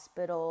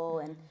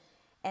hospital,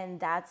 and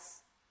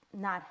that's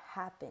not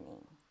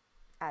happening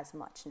as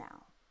much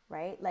now,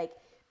 right? Like,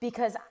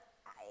 because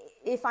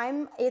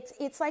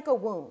it's like a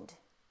wound,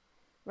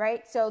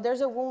 right? So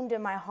there's a wound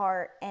in my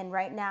heart, and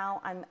right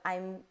now I'm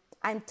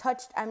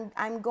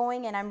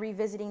going and I'm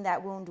revisiting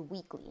that wound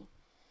weekly.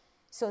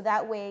 So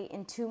that way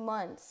in 2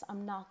 months,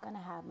 I'm not going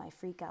to have my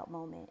freak out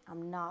moment.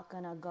 I'm not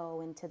going to go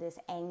into this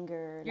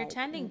anger. You're like,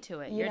 tending to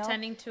it. You You're know?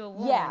 tending to a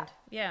wound.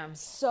 Yeah.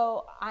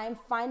 So I'm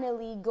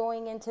finally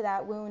going into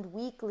that wound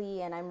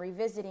weekly and I'm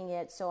revisiting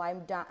it, so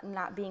I'm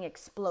not being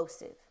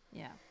explosive.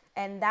 Yeah.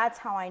 And that's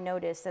how I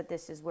noticed that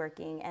this is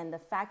working. And the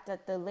fact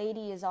that the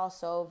lady is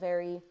also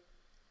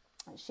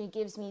she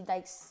gives me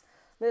like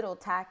little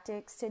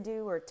tactics to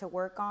do or to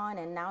work on.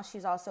 And now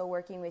she's also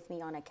working with me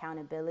on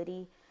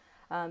accountability.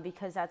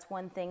 Because that's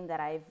one thing that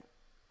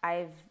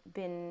I've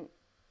been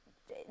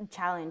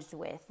challenged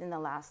with in the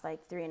last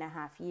like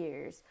 3.5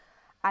 years.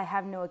 I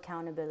have no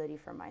accountability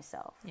for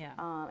myself. Yeah.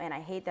 And I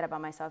hate that about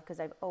myself because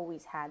I've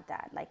always had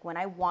that. Like when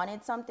I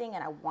wanted something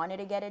and I wanted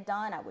to get it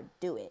done, I would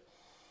do it.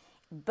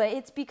 But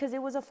it's because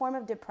it was a form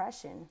of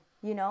depression,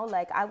 you know,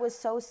 like I was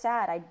so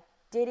sad. I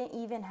didn't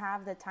even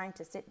have the time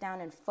to sit down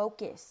and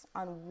focus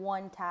on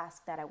one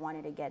task that I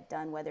wanted to get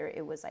done, whether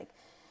it was like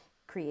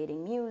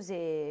creating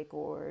music,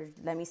 or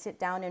let me sit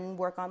down and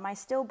work on my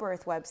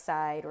stillbirth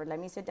website, or let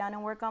me sit down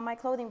and work on my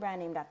clothing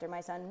brand named after my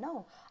son.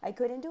 No, I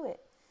couldn't do it.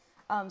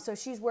 So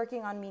she's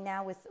working on me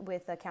now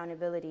with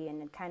accountability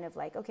and kind of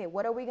like, okay,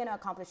 what are we going to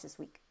accomplish this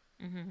week?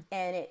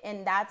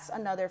 And that's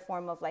another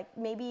form of like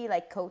maybe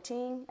like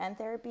coaching and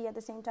therapy at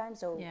the same time.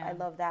 So I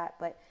love that.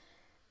 But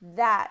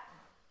that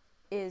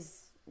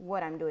is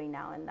what I'm doing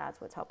now, and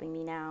that's what's helping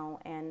me now.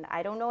 And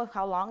I don't know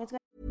how long it's going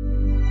to.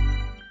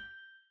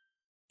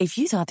 If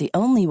you thought the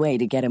only way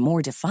to get a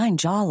more defined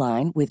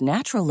jawline with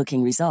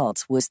natural-looking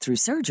results was through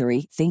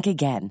surgery, think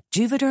again.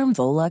 Juvederm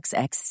Volux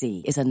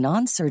XC is a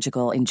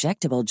non-surgical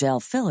injectable gel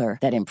filler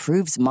that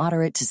improves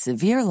moderate to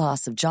severe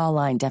loss of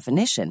jawline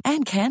definition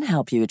and can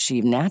help you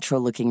achieve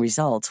natural-looking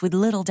results with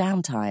little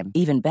downtime.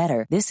 Even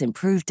better, this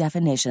improved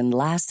definition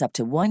lasts up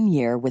to 1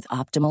 year with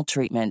optimal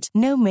treatment.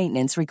 No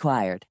maintenance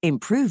required.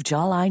 Improve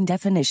jawline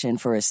definition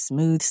for a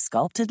smooth,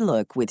 sculpted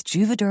look with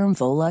Juvederm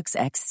Volux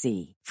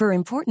XC. For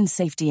important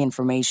safety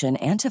information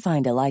and to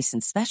find a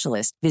licensed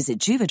specialist, visit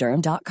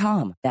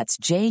Juvederm.com. That's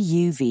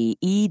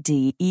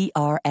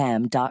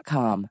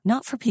JUVEDERM.com.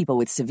 Not for people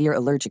with severe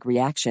allergic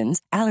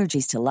reactions,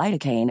 allergies to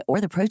lidocaine,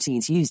 or the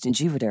proteins used in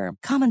Juvederm.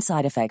 Common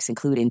side effects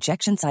include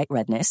injection site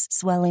redness,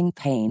 swelling,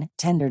 pain,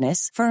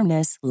 tenderness,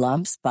 firmness,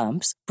 lumps,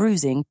 bumps,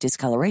 bruising,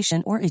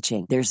 discoloration, or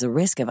itching. There's a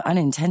risk of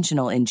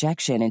unintentional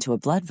injection into a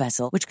blood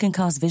vessel, which can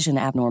cause vision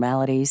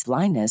abnormalities,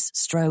 blindness,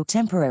 stroke,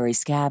 temporary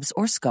scabs,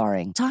 or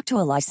scarring. Talk to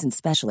a licensed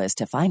specialist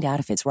to find out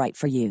if it's right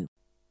for you.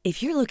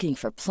 If you're looking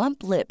for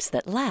plump lips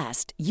that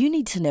last, you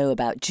need to know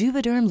about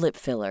Juvederm lip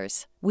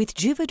fillers. With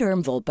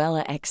Juvederm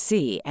Volbella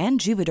XC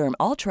and Juvederm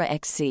Ultra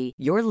XC,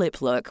 your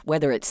lip look,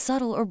 whether it's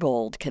subtle or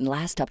bold, can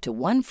last up to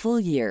 1 full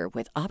year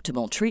with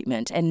optimal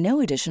treatment and no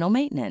additional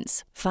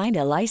maintenance. Find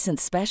a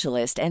licensed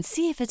specialist and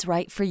see if it's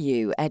right for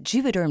you at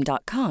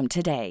Juvederm.com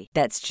today.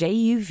 That's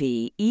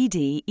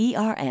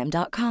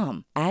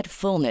JUVEDERM.com. Add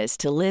fullness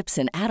to lips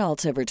in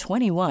adults over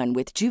 21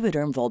 with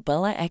Juvederm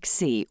Volbella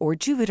XC or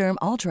Juvederm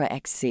Ultra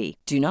XC.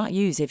 Do not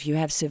use if you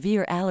have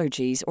severe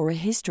allergies or a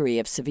history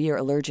of severe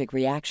allergic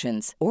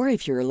reactions, or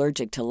if you're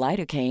allergic to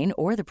lidocaine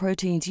or the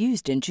proteins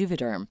used in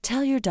Juvederm.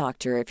 Tell your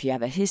doctor if you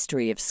have a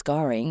history of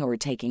scarring or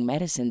taking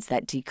medicines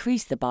that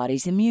decrease the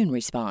body's immune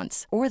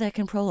response or that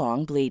can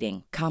prolong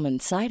bleeding. Common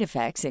side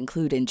effects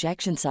include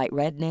injection site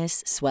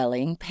redness,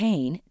 swelling,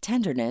 pain,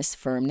 tenderness,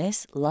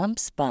 firmness,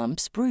 lumps,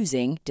 bumps,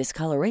 bruising,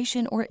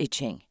 discoloration, or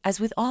itching. As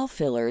with all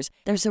fillers,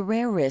 there's a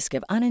rare risk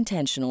of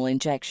unintentional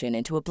injection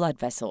into a blood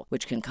vessel,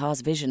 which can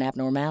cause vision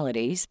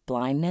abnormalities,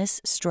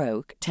 blindness,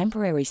 stroke,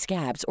 temporary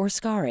scabs, or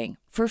scarring.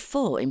 For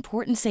full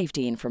important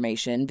safety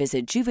information,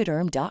 visit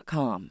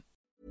Juvederm.com.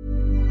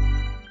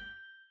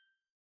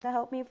 To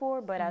help me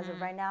for, but as of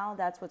right now,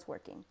 that's what's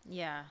working.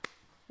 Yeah.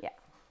 Yeah.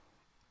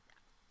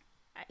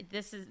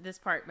 this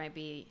part might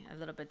be a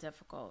little bit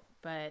difficult,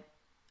 but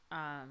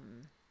a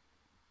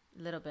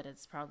little bit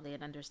is probably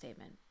an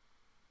understatement.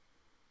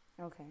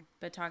 Okay.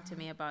 But talk to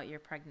me about your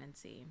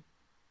pregnancy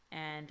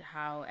and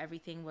how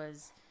everything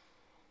was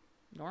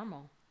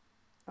normal.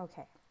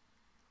 Okay.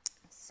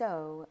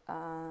 So,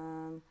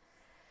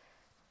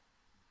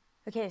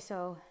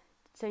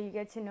 so you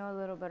get to know a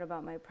little bit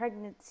about my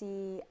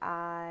pregnancy.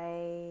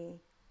 I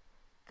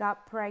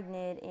got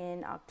pregnant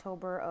in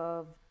October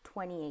of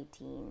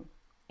 2018,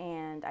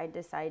 and I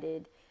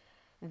decided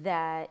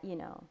that,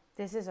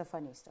 this is a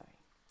funny story.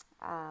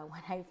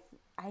 When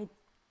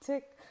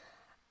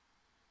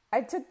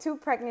I took 2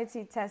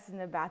 pregnancy tests in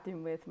the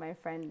bathroom with my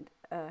friend.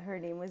 Her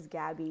name was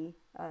Gabby.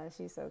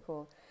 She's so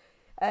cool.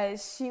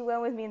 She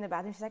went with me in the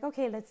bathroom. She's like,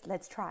 okay,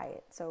 let's try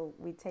it. So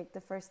we take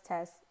the first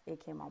test.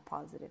 It came out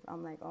positive.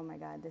 I'm like, oh my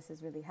God, this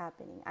is really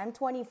happening. I'm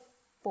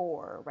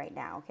 24 right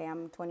now. Okay.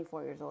 I'm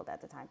 24 years old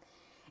at the time.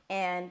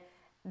 And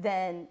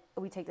then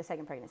we take the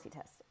second pregnancy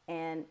test,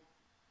 and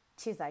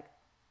she's like,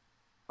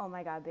 oh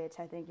my God, bitch,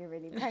 I think you're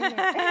really pregnant.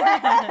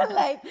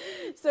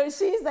 So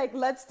she's like,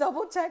 let's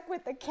double check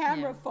with the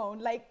camera phone.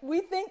 Like, we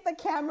think the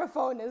camera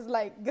phone is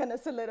like gonna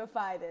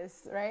solidify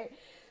this, right?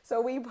 So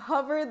we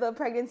hover the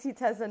pregnancy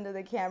test under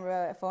the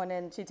camera phone,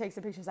 and she takes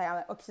a picture. She's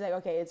like,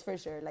 okay, it's for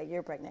sure. Like,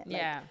 you're pregnant.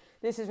 Yeah. Like,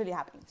 this is really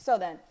happening. So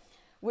then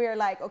we're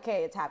like,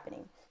 okay, it's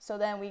happening. So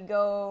then we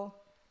go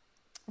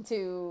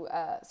to,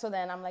 so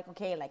then I'm like,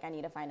 okay, like, I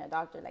need to find a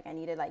doctor. Like, I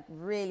need to like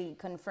really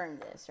confirm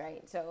this,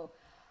 right? So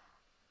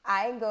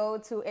I go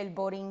to El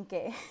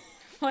Borinque.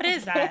 What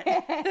is that?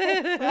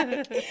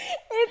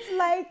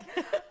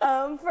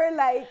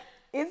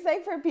 It's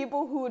like for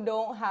people who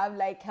don't have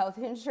like health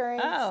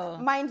insurance. Oh.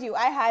 Mind you,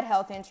 I had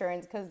health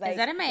insurance because like. Is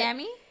that in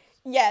Miami?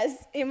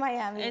 Yes, in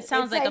Miami. It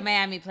sounds like a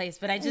Miami place,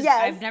 but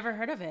I've never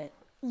heard of it.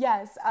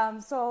 Yes.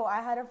 So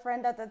I had a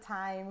friend at the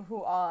time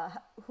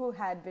who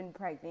had been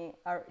pregnant,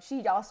 or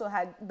she also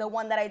had the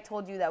one that I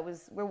told you that we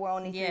were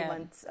only 3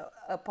 months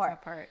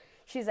apart.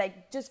 She's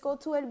like, just go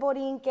to El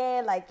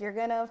Borinque, like, you're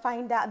going to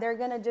find out, they're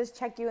going to just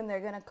check you and they're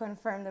going to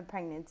confirm the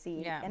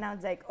pregnancy. Yeah. And I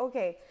was like,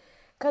 okay,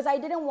 because I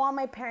didn't want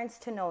my parents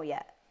to know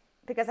yet.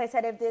 Because I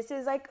said, if this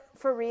is like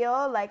for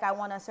real, like, I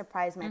want to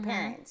surprise my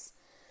parents.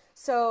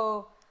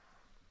 So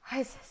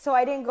I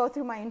didn't go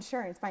through my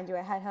insurance. Mind you,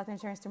 I had health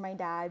insurance through my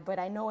dad, but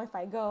I know if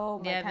I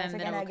go, my parents are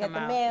going to get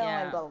the mail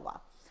and blah, blah, blah.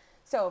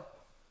 So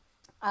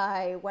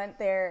I went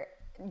there.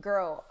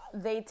 Girl,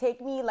 they take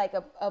me like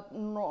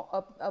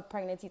a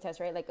pregnancy test,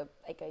 right? Like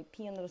I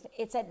pee on those.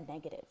 It said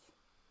negative.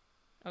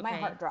 Okay. My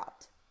heart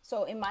dropped.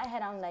 So in my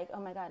head, I'm like, oh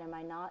my God, am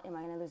I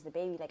going to lose the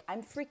baby? Like,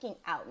 I'm freaking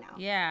out now.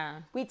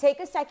 Yeah. We take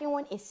a second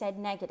one. It said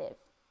negative.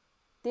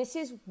 This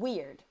is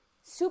weird.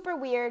 Super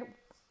weird.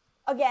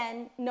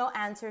 Again, no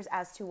answers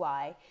as to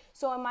why.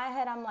 So in my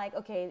head, I'm like,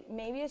 okay,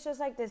 maybe it's just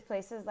like this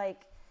place is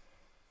like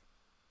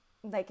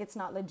it's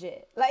not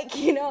legit. Like,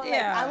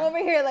 I'm over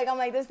here, like, I'm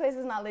like, this place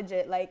is not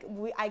legit. Like,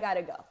 I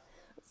gotta go.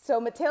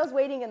 So Mateo's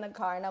waiting in the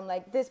car, and I'm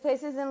like, this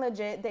place isn't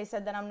legit. They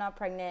said that I'm not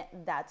pregnant.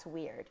 That's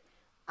weird.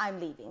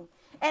 I'm leaving.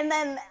 And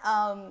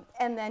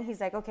then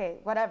he's like, okay,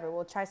 whatever.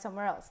 We'll try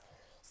somewhere else.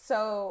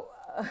 So,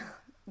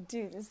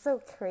 dude, it's so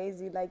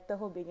crazy, like, the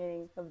whole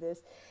beginning of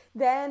this.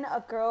 Then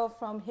a girl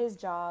from his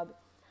job,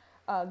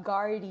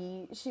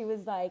 Gardy, she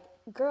was like,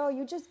 girl,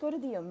 you just go to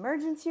the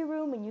emergency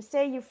room and you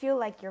say you feel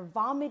like you're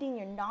vomiting,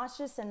 you're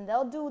nauseous, and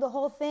they'll do the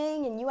whole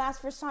thing, and you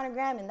ask for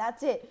sonogram, and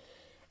that's it.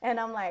 And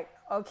I'm like,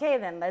 okay,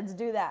 then let's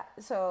do that.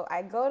 So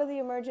I go to the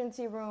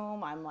emergency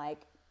room. I'm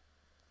like,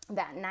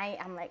 that night,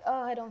 I'm like,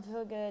 oh, I don't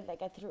feel good.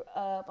 Like, I threw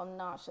up. I'm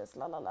nauseous,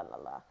 la, la, la, la,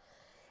 la.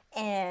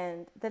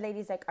 And the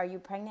lady's like, are you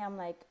pregnant? I'm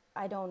like,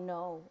 I don't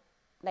know.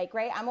 Like,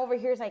 right? I'm over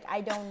here, it's like, I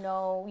don't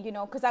know,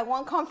 because I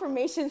want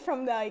confirmation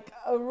from, like,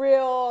 a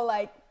real,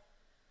 like,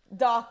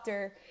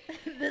 doctor.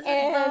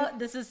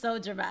 This is so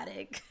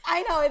dramatic.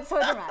 I know, it's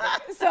so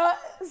dramatic.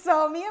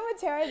 So me and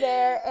Matera are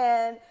there,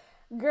 and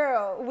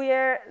girl,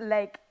 we're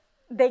like,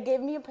 they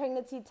gave me a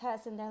pregnancy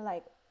test, and they're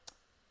like,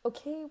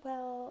 okay,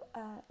 well,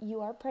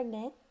 you are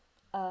pregnant.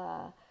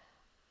 I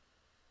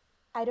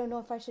don't know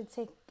if I should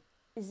take,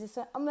 is this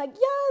I'm like,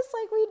 yes,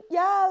 like,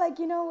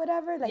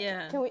 whatever. Like,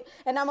 can we,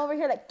 and I'm over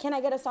here like, can I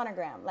get a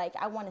sonogram? Like,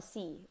 I want to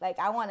see, like,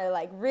 I want to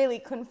like really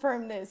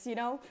confirm this,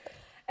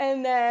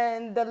 And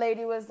then the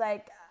lady was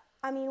like,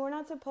 I mean, we're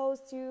not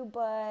supposed to,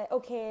 but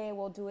okay,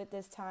 we'll do it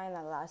this time,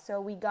 la, la, la.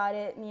 So we got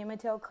it. Me and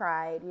Mateo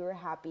cried. We were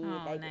happy.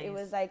 Oh, like, nice. It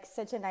was like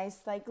such a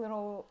nice, like,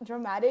 little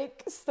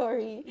dramatic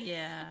story.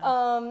 Yeah.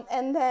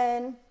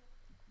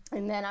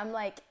 And then I'm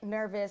like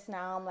nervous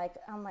now. I'm like,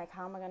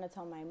 how am I gonna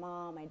tell my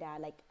mom, my dad?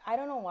 Like, I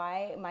don't know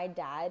why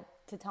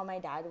to tell my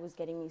dad was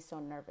getting me so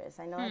nervous.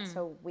 I know it's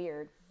so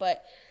weird,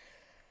 but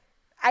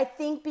I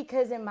think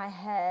because in my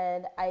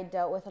head, I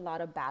dealt with a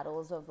lot of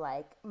battles of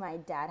like my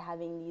dad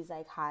having these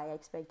like high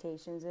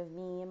expectations of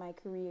me in my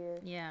career.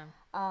 Yeah.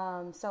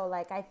 So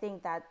like, I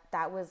think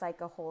that was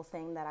like a whole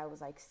thing that I was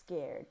like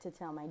scared to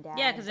tell my dad.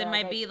 Yeah, because it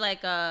might be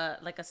like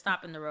a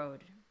stop in the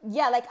road.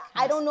 Yeah, like,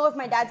 I don't know if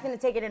my dad's going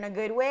to take it in a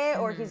good way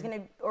or he's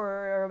going to,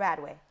 or a bad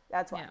way.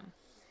 That's why.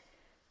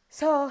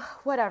 So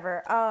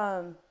whatever.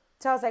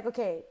 So I was like,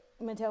 okay,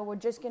 Mateo,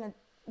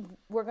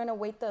 we're gonna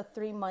wait the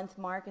 3-month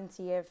mark and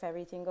see if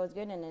everything goes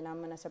good, and then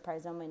I'm gonna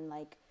surprise them in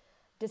like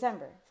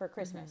December for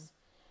Christmas.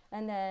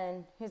 And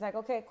then he's like,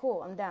 okay,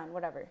 cool, I'm down,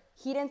 whatever.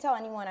 He didn't tell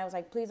anyone. I was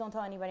like, please don't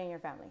tell anybody in your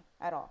family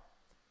at all.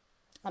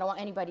 I don't want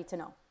anybody to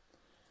know.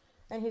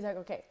 And he's like,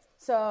 okay.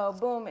 So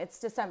boom, it's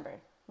December,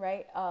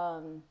 right?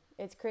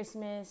 It's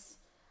Christmas.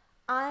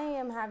 I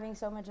am having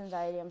so much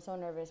anxiety. I'm so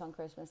nervous on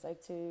Christmas, like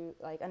to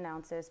like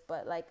announce this,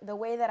 but like the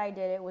way that I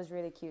did it was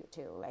really cute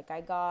too. Like I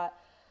got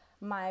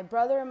my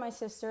brother and my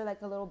sister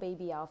like a little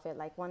baby outfit,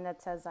 like one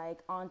that says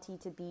like auntie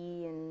to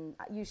be, and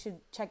you should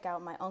check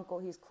out my uncle,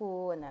 he's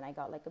cool. And then I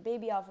got like a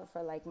baby outfit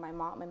for like my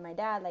mom and my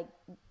dad, like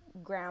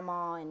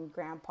grandma and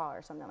grandpa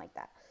or something like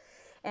that.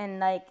 And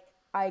like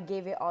I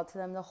gave it all to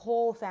them. The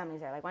whole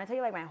family's there. Like when I tell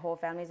you like my whole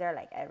family's there,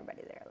 like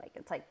everybody's there. Like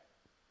it's like,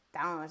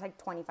 I don't know, it's like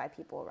 25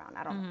 people around.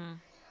 I don't know.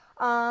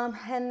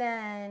 And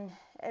then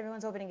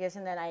everyone's opening gifts,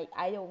 and then I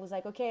was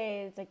like,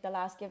 okay, it's like the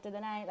last gift of the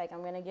night, like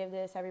I'm gonna give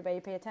this, everybody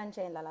pay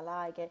attention, la la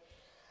la,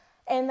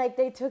 and like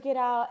they took it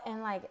out,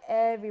 and like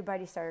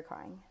everybody started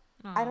crying.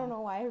 Aww. I don't know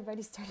why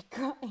everybody started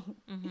crying,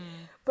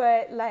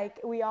 but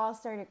like we all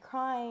started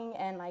crying,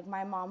 and like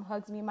my mom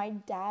hugs me, my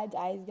dad's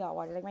eyes got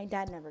water, like my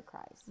dad never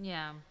cries.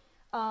 Yeah.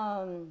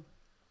 And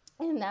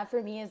that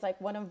for me is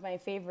like one of my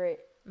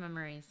favorite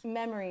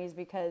memories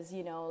because,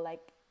 you know,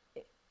 like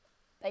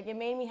it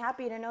made me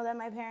happy to know that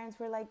my parents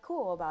were like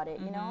cool about it,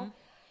 you know?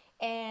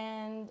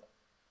 And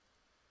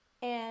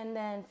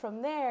then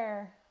from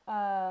there,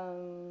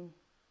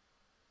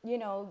 you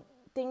know,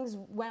 things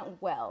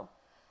went well.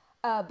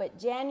 But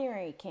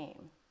January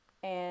came,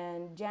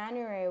 and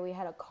January we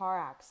had a car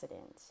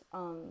accident.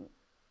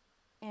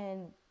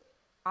 And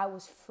I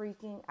was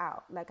freaking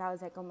out. Like I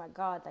was like, oh my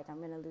God, like I'm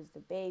going to lose the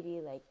baby.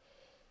 Like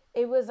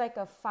it was like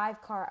a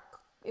 5-car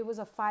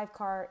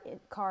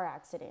car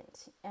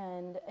accident,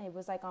 and it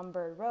was like on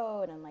Bird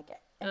Road, and like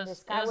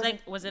this guy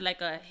was it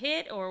like a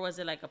hit or was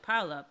it like a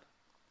pileup?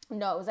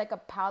 No, it was like a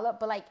pileup,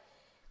 but like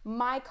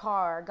my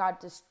car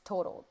got just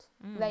totaled.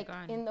 Like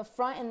in the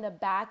front and the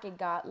back, it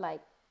got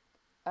like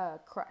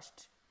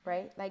crushed,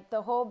 right? Like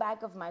the whole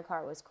back of my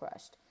car was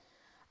crushed.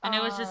 And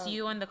it was just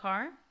you in the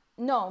car?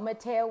 No,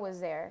 Mateo was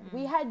there.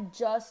 We had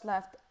just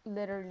left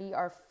literally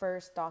our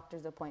first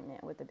doctor's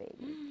appointment with the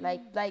baby.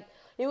 Like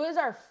it was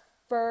our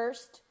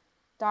first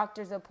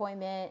doctor's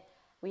appointment.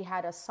 We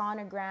had a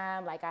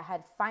sonogram. Like I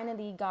had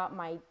finally got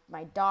my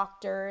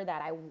doctor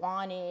that I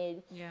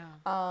wanted. Yeah.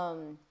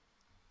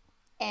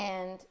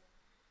 And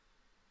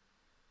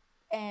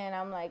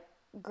I'm like,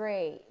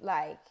 great.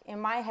 Like in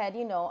my head,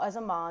 you know, as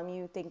a mom,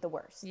 you think the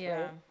worst.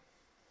 Yeah. Right?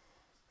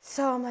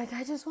 So I'm like,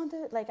 I just want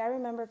I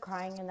remember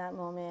crying in that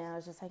moment. I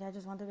was just like, I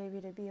just want the baby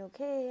to be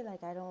okay.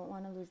 Like, I don't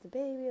want to lose the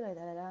baby. Like,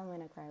 I'm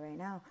going to cry right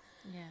now.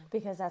 Yeah.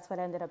 Because that's what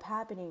ended up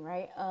happening,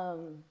 right?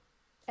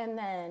 And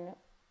then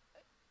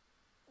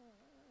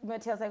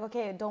Mateo's like,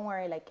 okay, don't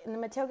worry. Like, and then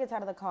Mateo gets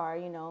out of the car,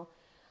 you know,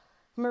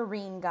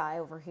 Marine guy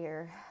over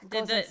here.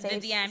 Did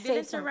the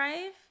ambulance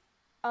arrive?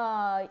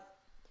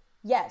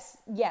 Yes.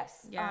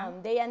 Yeah.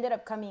 They ended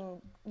up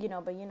coming, you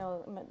know, but you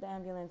know, the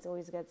ambulance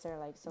always gets there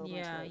like so much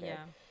later.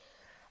 Yeah.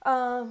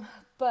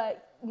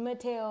 But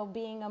Mateo,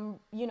 being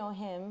you know,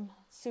 him,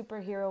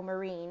 superhero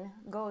Marine,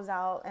 goes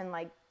out and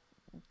like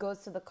goes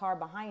to the car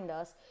behind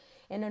us,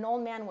 and an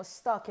old man was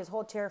stuck. His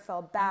whole chair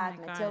fell back.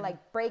 Oh Mateo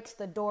like breaks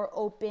the door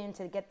open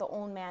to get the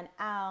old man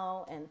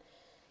out, and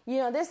you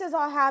know, this is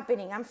all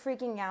happening. I'm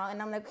freaking out,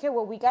 and I'm like, okay,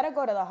 well, we gotta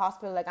go to the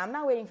hospital. Like, I'm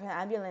not waiting for the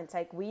ambulance.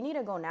 Like, we need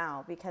to go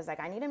now because like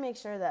I need to make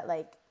sure that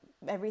like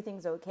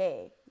everything's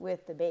okay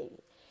with the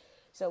baby.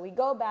 So we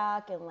go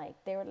back, and like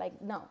they were like,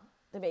 no,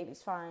 the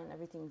baby's fine,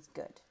 everything's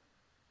good.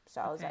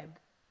 So I was like,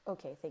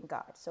 okay, thank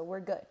God. So we're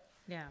good.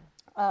 Yeah.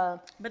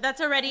 But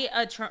that's already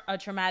a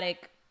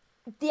traumatic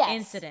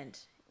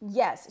incident.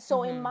 Yes.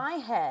 So in my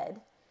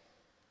head,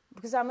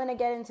 because I'm going to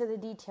get into the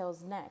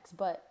details next,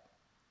 but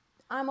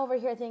I'm over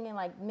here thinking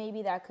like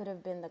maybe that could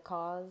have been the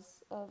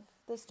cause of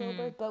the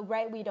stillbirth, but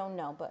right, we don't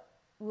know, but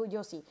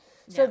you'll see.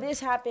 So this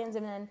happens,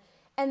 and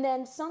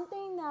then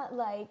something that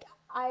like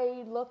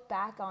I look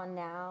back on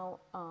now,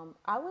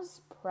 I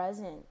was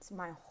present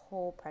my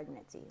whole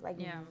pregnancy, like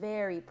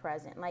very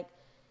present, like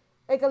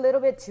a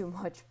little bit too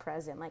much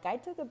present. Like I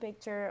took a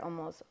picture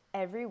almost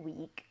every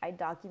week. I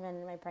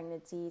documented my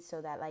pregnancy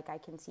so that like I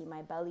can see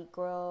my belly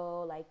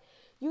grow. Like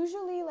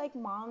usually like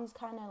moms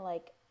kind of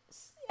like,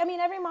 I mean,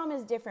 every mom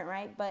is different,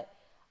 right? But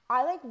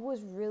I like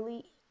was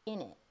really in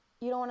it.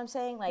 You know what I'm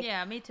saying? Like,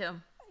 yeah, me too.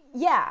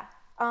 Yeah.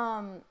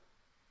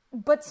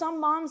 But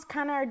some moms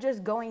kind of are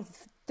just going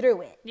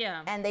through it.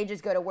 Yeah. And they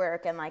just go to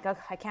work and like, oh,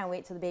 I can't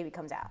wait till the baby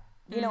comes out.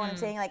 You know what I'm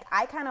saying? Like,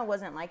 I kind of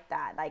wasn't like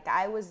that. Like,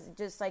 I was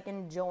just like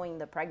enjoying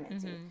the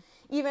pregnancy.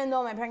 Even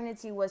though my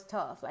pregnancy was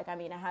tough. Like, I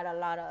mean, I had a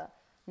lot of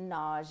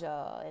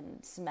nausea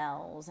and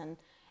smells. And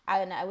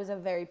I was a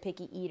very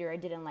picky eater. I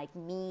didn't like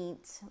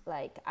meat.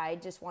 Like, I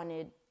just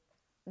wanted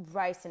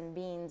rice and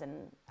beans.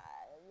 And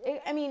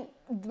I mean,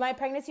 my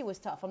pregnancy was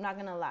tough. I'm not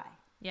going to lie.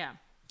 Yeah.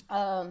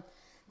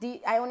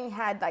 I only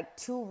had like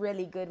 2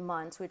 really good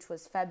months, which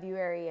was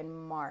February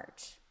and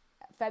March.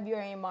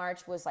 February and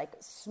March was like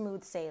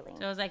smooth sailing.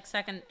 So it was like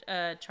second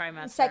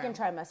trimester. Second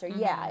trimester,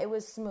 yeah, it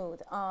was smooth.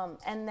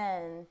 And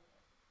then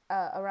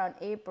around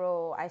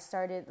April, I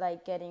started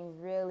like getting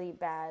really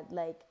bad,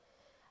 like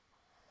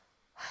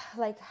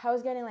I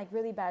was getting like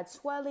really bad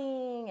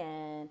swelling,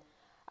 and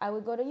I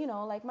would go to,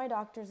 like my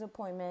doctor's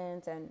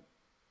appointments. And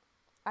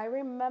I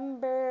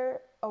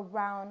remember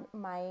around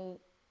my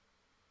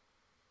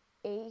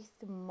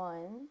 8th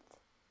month,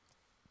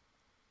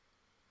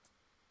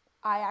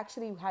 I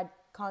actually had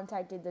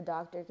contacted the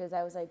doctor because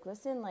I was like,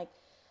 listen, like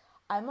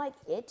I'm like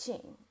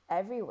itching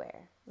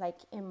everywhere, like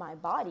in my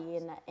body.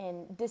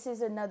 And this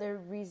is another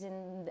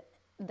reason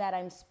that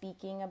I'm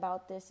speaking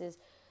about this is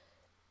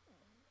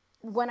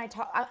when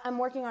I'm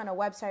working on a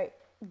website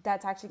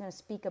that's actually going to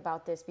speak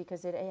about this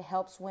because it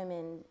helps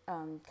women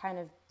kind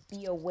of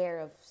be aware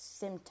of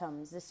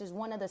symptoms. This is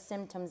one of the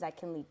symptoms that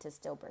can lead to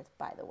stillbirth,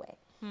 by the way,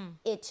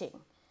 itching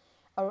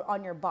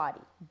on your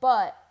body.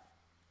 But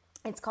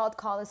it's called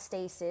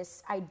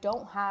cholestasis. I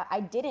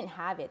didn't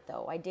have it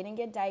though. I didn't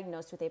get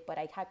diagnosed with it, but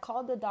I had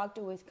called the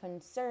doctor with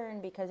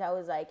concern because I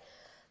was like,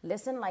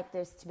 listen, like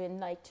this, it's been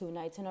like 2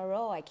 nights in a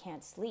row. I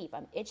can't sleep.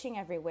 I'm itching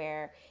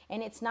everywhere.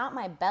 And it's not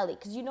my belly.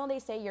 Because they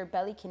say your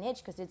belly can itch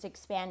because it's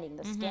expanding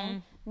the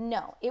skin.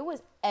 No, it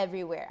was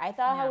everywhere. I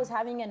thought I was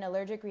having an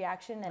allergic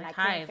reaction and like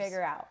I couldn't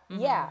figure out.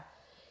 Yeah.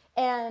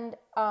 And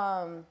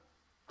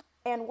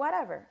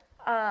whatever.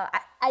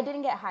 I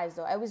didn't get hives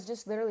though. I was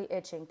just literally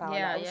itching,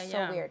 Paola. It was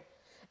so weird.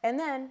 And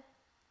then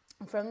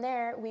from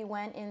there, we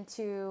went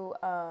into...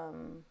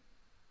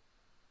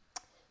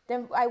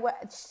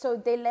 so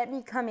they let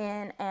me come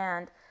in,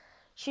 and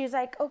she's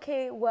like,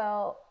 okay,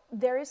 well,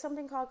 there is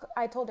something called,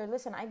 I told her,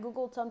 listen, I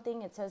Googled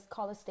something, it says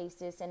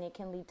cholestasis, and it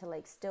can lead to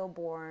like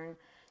stillborn.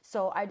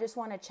 So I just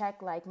want to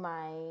check like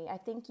I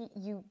think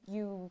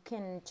you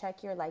can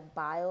check your like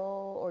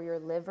bile or your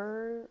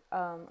liver.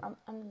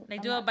 They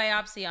do a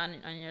biopsy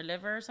on your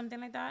liver or something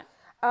like that?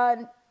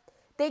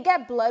 They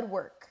get blood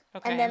work.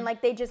 Okay. And then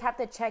like they just have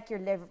to check your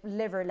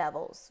liver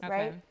levels,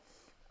 right?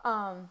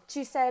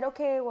 She said,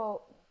 okay,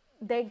 well,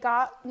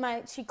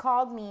 she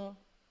called me,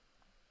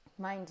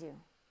 mind you,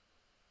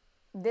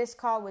 this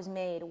call was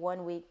made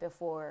 1 week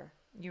before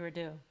you were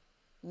due.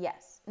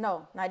 Yes.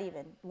 No, not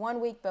even 1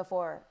 week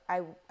before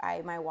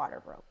my water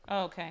broke.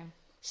 Oh, okay.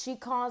 She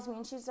calls me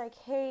and she's like,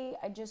 hey,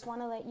 I just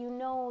want to let you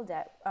know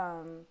that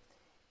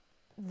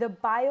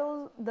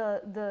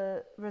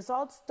the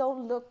results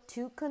don't look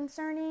too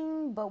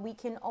concerning, but we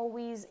can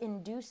always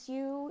induce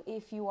you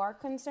if you are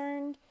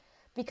concerned,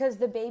 because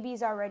the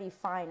baby's already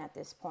fine at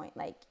this point.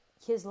 Like,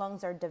 his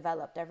lungs are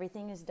developed.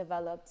 Everything is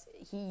developed.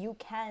 You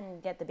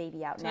can get the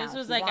baby out now. So this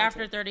was like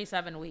after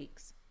 37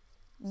 weeks.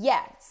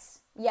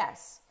 Yes.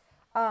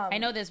 I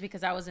know this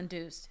because I was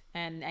induced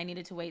and I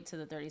needed to wait to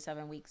the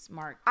 37 weeks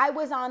mark. I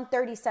was on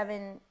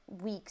 37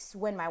 weeks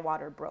when my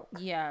water broke.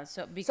 Yeah.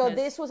 So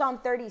this was on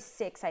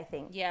 36, I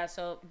think. Yeah.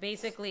 So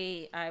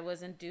basically I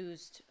was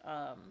induced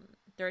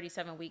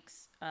 37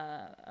 weeks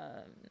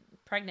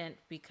pregnant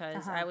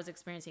because I was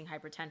experiencing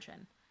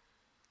hypertension.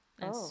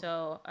 And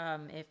so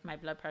if my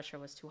blood pressure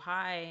was too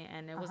high,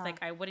 and it was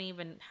like I wouldn't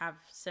even have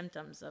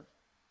symptoms of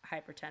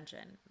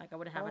hypertension. Like I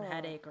wouldn't have a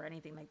headache or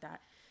anything like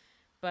that.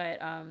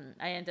 But I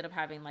ended up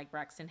having like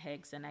Braxton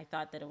Hicks, and I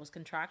thought that it was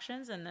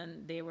contractions. And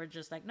then they were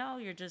just like, no,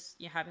 you're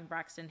having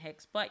Braxton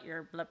Hicks, but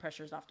your blood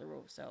pressure is off the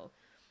roof. So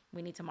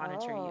we need to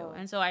monitor you.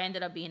 And so I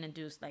ended up being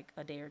induced like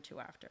a day or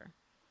two after.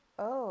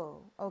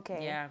 Oh, okay.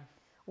 Yeah.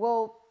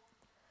 Well,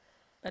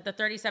 but the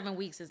 37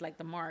 weeks is like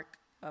the mark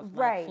of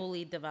like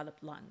fully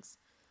developed lungs.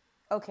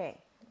 Okay.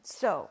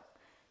 So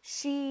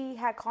she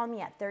had called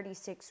me at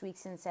 36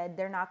 weeks and said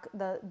they're not,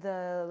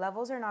 the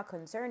levels are not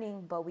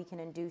concerning, but we can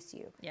induce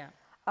you. Yeah.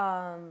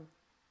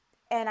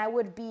 And I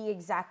would be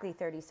exactly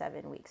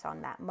 37 weeks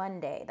on that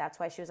Monday. That's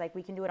why she was like,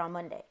 we can do it on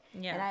Monday.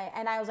 Yeah.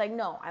 And I was like,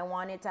 no, I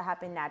want it to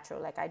happen natural.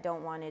 Like, I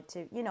don't want it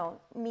to,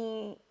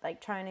 me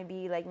like trying to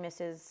be like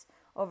Mrs.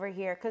 over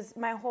here. Cause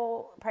my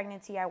whole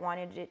pregnancy, I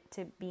wanted it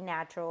to be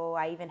natural.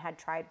 I even had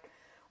tried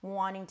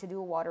wanting to do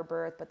a water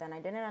birth, but then I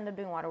didn't end up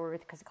doing water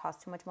birth because it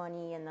cost too much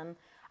money. And then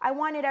I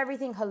wanted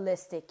everything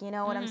holistic, you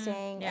know what I'm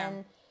saying? Yeah.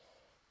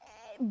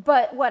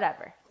 But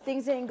whatever,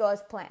 things didn't go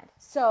as planned.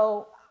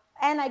 So,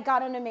 and I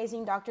got an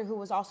amazing doctor who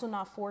was also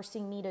not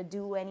forcing me to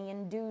do any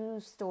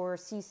induced or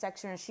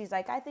C-section. And she's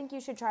like, I think you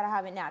should try to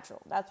have it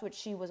natural. That's what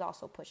she was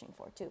also pushing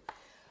for too.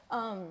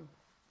 And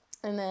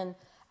then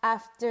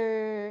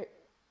after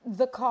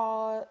the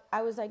call,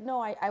 I was like, no,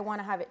 I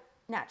want to have it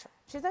natural.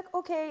 She's like,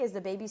 okay, is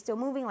the baby still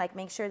moving? Like,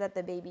 make sure that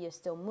the baby is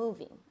still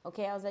moving.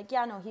 Okay. I was like,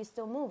 yeah, no, he's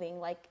still moving.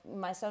 Like,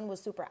 my son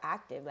was super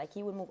active. Like,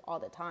 he would move all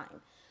the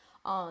time.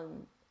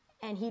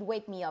 And he'd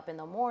wake me up in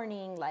the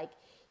morning. Like,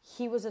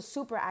 he was a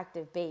super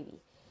active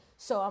baby.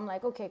 So I'm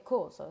like, okay,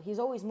 cool. So he's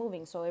always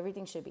moving, so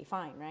everything should be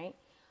fine, right?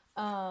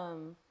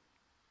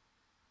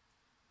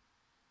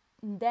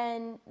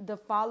 Then the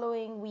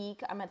following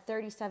week, I'm at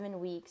 37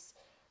 weeks.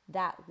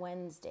 that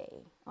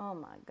Wednesday. Oh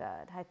my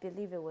God. I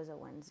believe it was a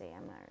Wednesday.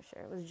 I'm not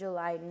sure. It was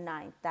July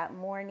 9th. That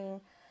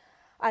morning,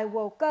 I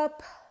woke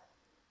up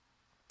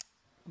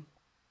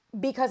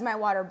because my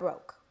water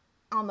broke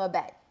on the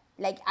bed.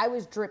 Like, I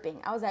was dripping.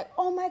 I was like,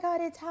 oh my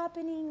God, it's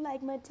happening.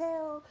 Like,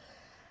 Mateo,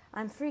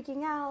 I'm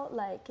freaking out.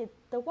 Like,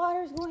 the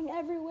water's going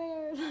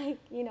everywhere. Like,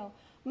 you know,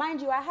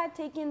 mind you, I had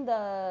taken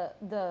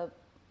the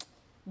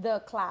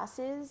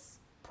classes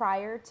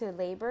prior to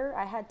labor.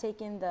 I had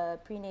taken the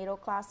prenatal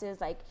classes,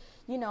 like,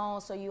 you know,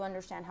 so you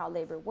understand how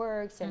labor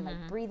works and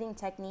like breathing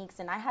techniques.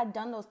 And I had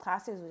done those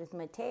classes with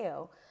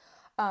Mateo.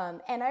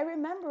 And I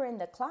remember in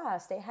the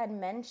class, they had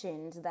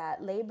mentioned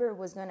that labor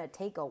was going to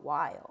take a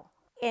while.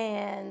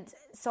 And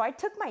so I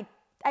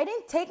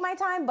didn't take my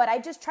time, but I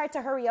just tried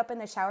to hurry up in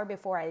the shower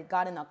before I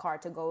got in the car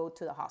to go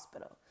to the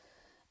hospital.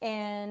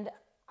 And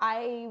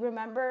I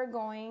remember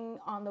going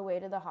on the way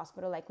to the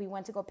hospital, like we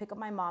went to go pick up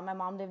my mom. My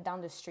mom lived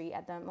down the street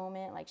at that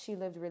moment. Like she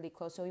lived really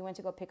close. So we went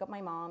to go pick up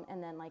my mom,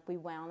 and then like we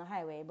went on the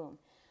highway, boom.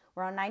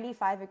 We're on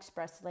 95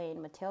 Express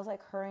Lane. Mateo's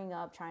like hurrying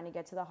up, trying to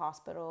get to the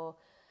hospital.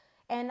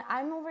 And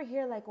I'm over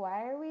here like,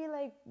 why are we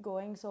like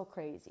going so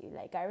crazy?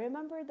 Like I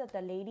remember that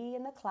the lady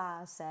in the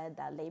class said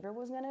that labor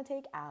was gonna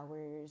take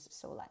hours.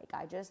 So like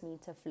I just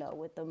need to flow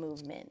with the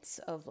movements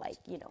of like,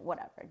 you know,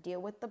 whatever,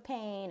 deal with the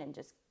pain and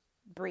just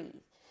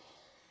breathe.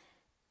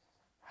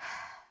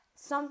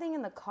 Something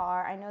in the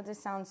car, I know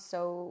this sounds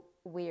so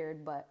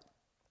weird, but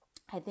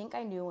I think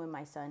I knew when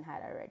my son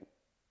had already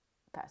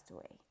passed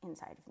away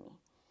inside of me.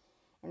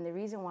 And the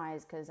reason why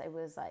is because it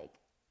was like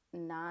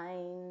 9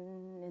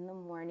 in the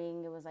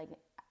morning. It was like,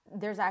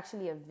 there's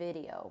actually a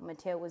video.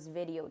 Mateo was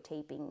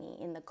videotaping me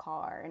in the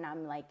car, and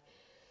I'm like,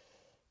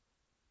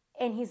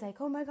 and he's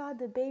like, oh my God,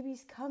 the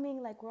baby's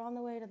coming. Like we're on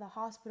the way to the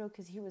hospital,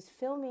 because he was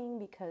filming,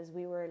 because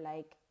we were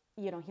like,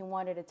 you know, he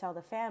wanted to tell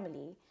the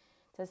family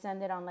to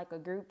send it on like a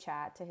group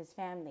chat to his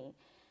family.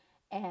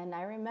 And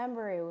I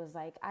remember it was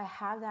like, I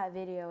have that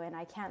video and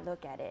I can't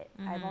look at it.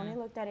 I've only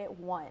looked at it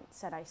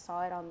once, and I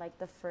saw it on like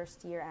the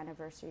first year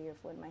anniversary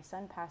of when my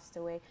son passed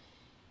away.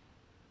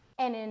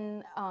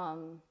 And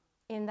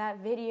in that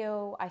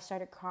video, I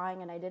started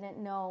crying, and I didn't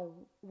know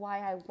why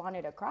I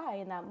wanted to cry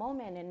in that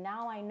moment. And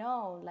now I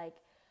know, like,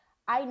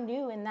 I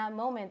knew in that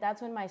moment,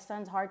 that's when my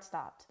son's heart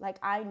stopped. Like,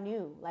 I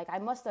knew, like, I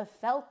must have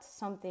felt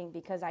something,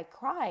 because I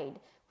cried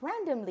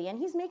randomly, and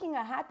he's making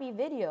a happy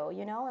video,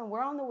 you know, and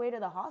we're on the way to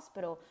the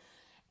hospital.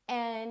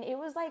 And it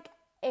was like,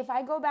 if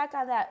I go back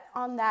when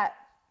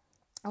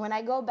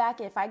I go back,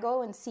 if I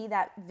go and see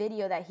that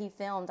video that he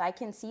filmed, I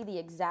can see the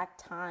exact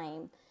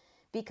time,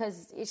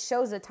 because it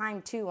shows the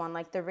time too on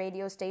like the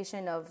radio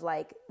station of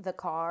like the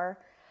car.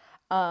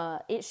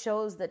 It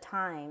shows the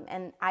time,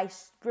 and I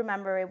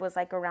remember it was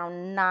like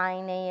around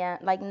 9 a.m.,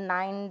 like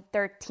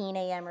 9:13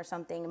 a.m. or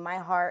something. My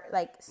heart,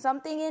 like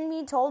something in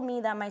me told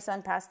me that my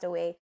son passed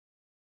away.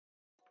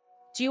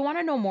 Do you want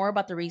to know more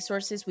about the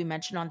resources we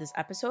mentioned on this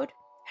episode?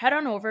 Head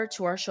on over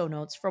to our show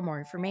notes for more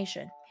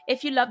information.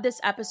 If you love this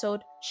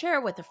episode, share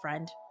it with a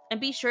friend,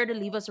 and be sure to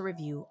leave us a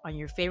review on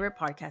your favorite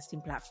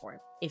podcasting platform.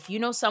 If you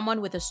know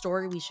someone with a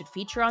story we should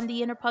feature on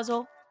The Inner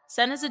Puzzle,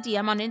 send us a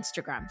DM on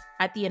Instagram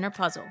at The Inner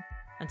Puzzle.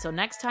 Until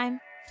next time,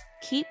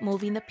 keep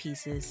moving the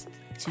pieces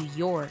to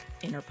your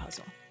inner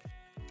puzzle.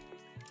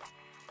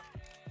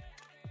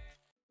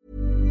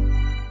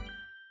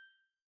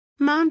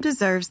 Mom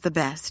deserves the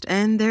best,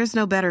 and there's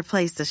no better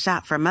place to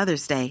shop for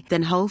Mother's Day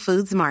than Whole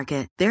Foods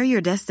Market. They're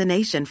your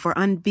destination for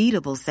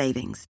unbeatable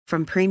savings,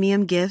 from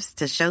premium gifts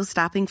to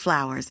show-stopping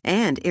flowers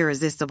and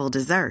irresistible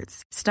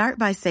desserts. Start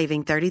by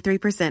saving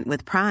 33%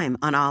 with Prime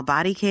on all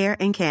body care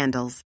and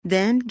candles.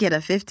 Then get a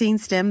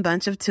 15-stem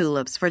bunch of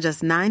tulips for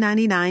just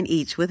 $9.99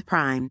 each with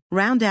Prime.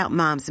 Round out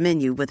Mom's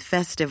menu with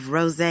festive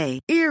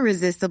rosé,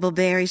 irresistible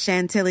berry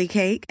chantilly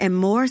cake, and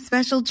more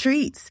special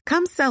treats.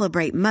 Come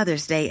celebrate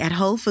Mother's Day at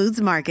Whole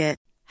Foods Market.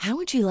 How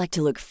would you like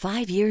to look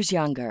 5 years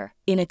younger?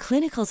 In a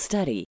clinical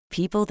study,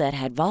 people that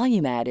had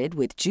volume added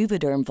with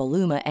Juvederm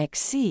Voluma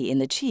XC in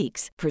the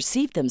cheeks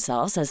perceived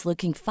themselves as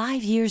looking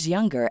 5 years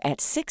younger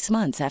at 6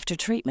 months after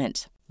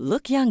treatment.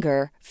 Look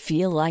younger,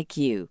 feel like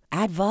you.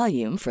 Add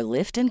volume for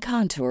lift and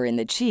contour in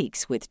the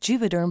cheeks with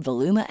Juvederm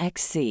Voluma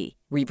XC.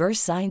 Reverse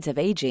signs of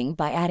aging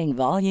by adding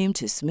volume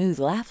to smooth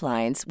laugh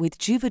lines with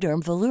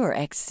Juvederm Volure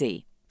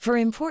XC. For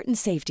important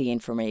safety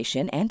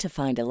information and to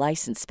find a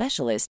licensed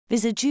specialist,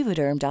 visit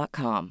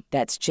Juvederm.com.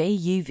 That's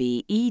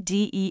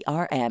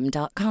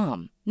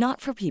JUVEDERM.com.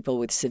 Not for people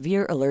with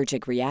severe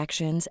allergic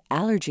reactions,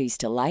 allergies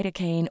to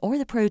lidocaine, or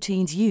the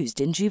proteins used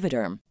in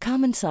Juvederm.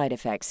 Common side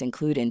effects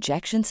include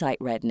injection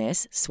site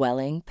redness,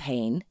 swelling,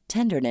 pain,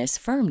 tenderness,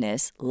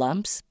 firmness,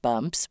 lumps,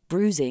 bumps,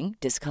 bruising,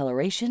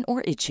 discoloration,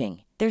 or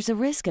itching. There's a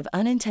risk of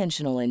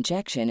unintentional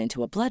injection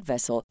into a blood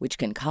vessel, which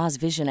can cause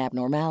vision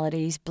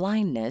abnormalities,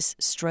 blindness,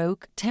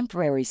 stroke,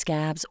 temporary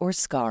scabs, or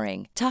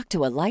scarring. Talk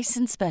to a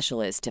licensed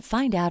specialist to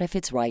find out if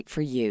it's right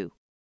for you.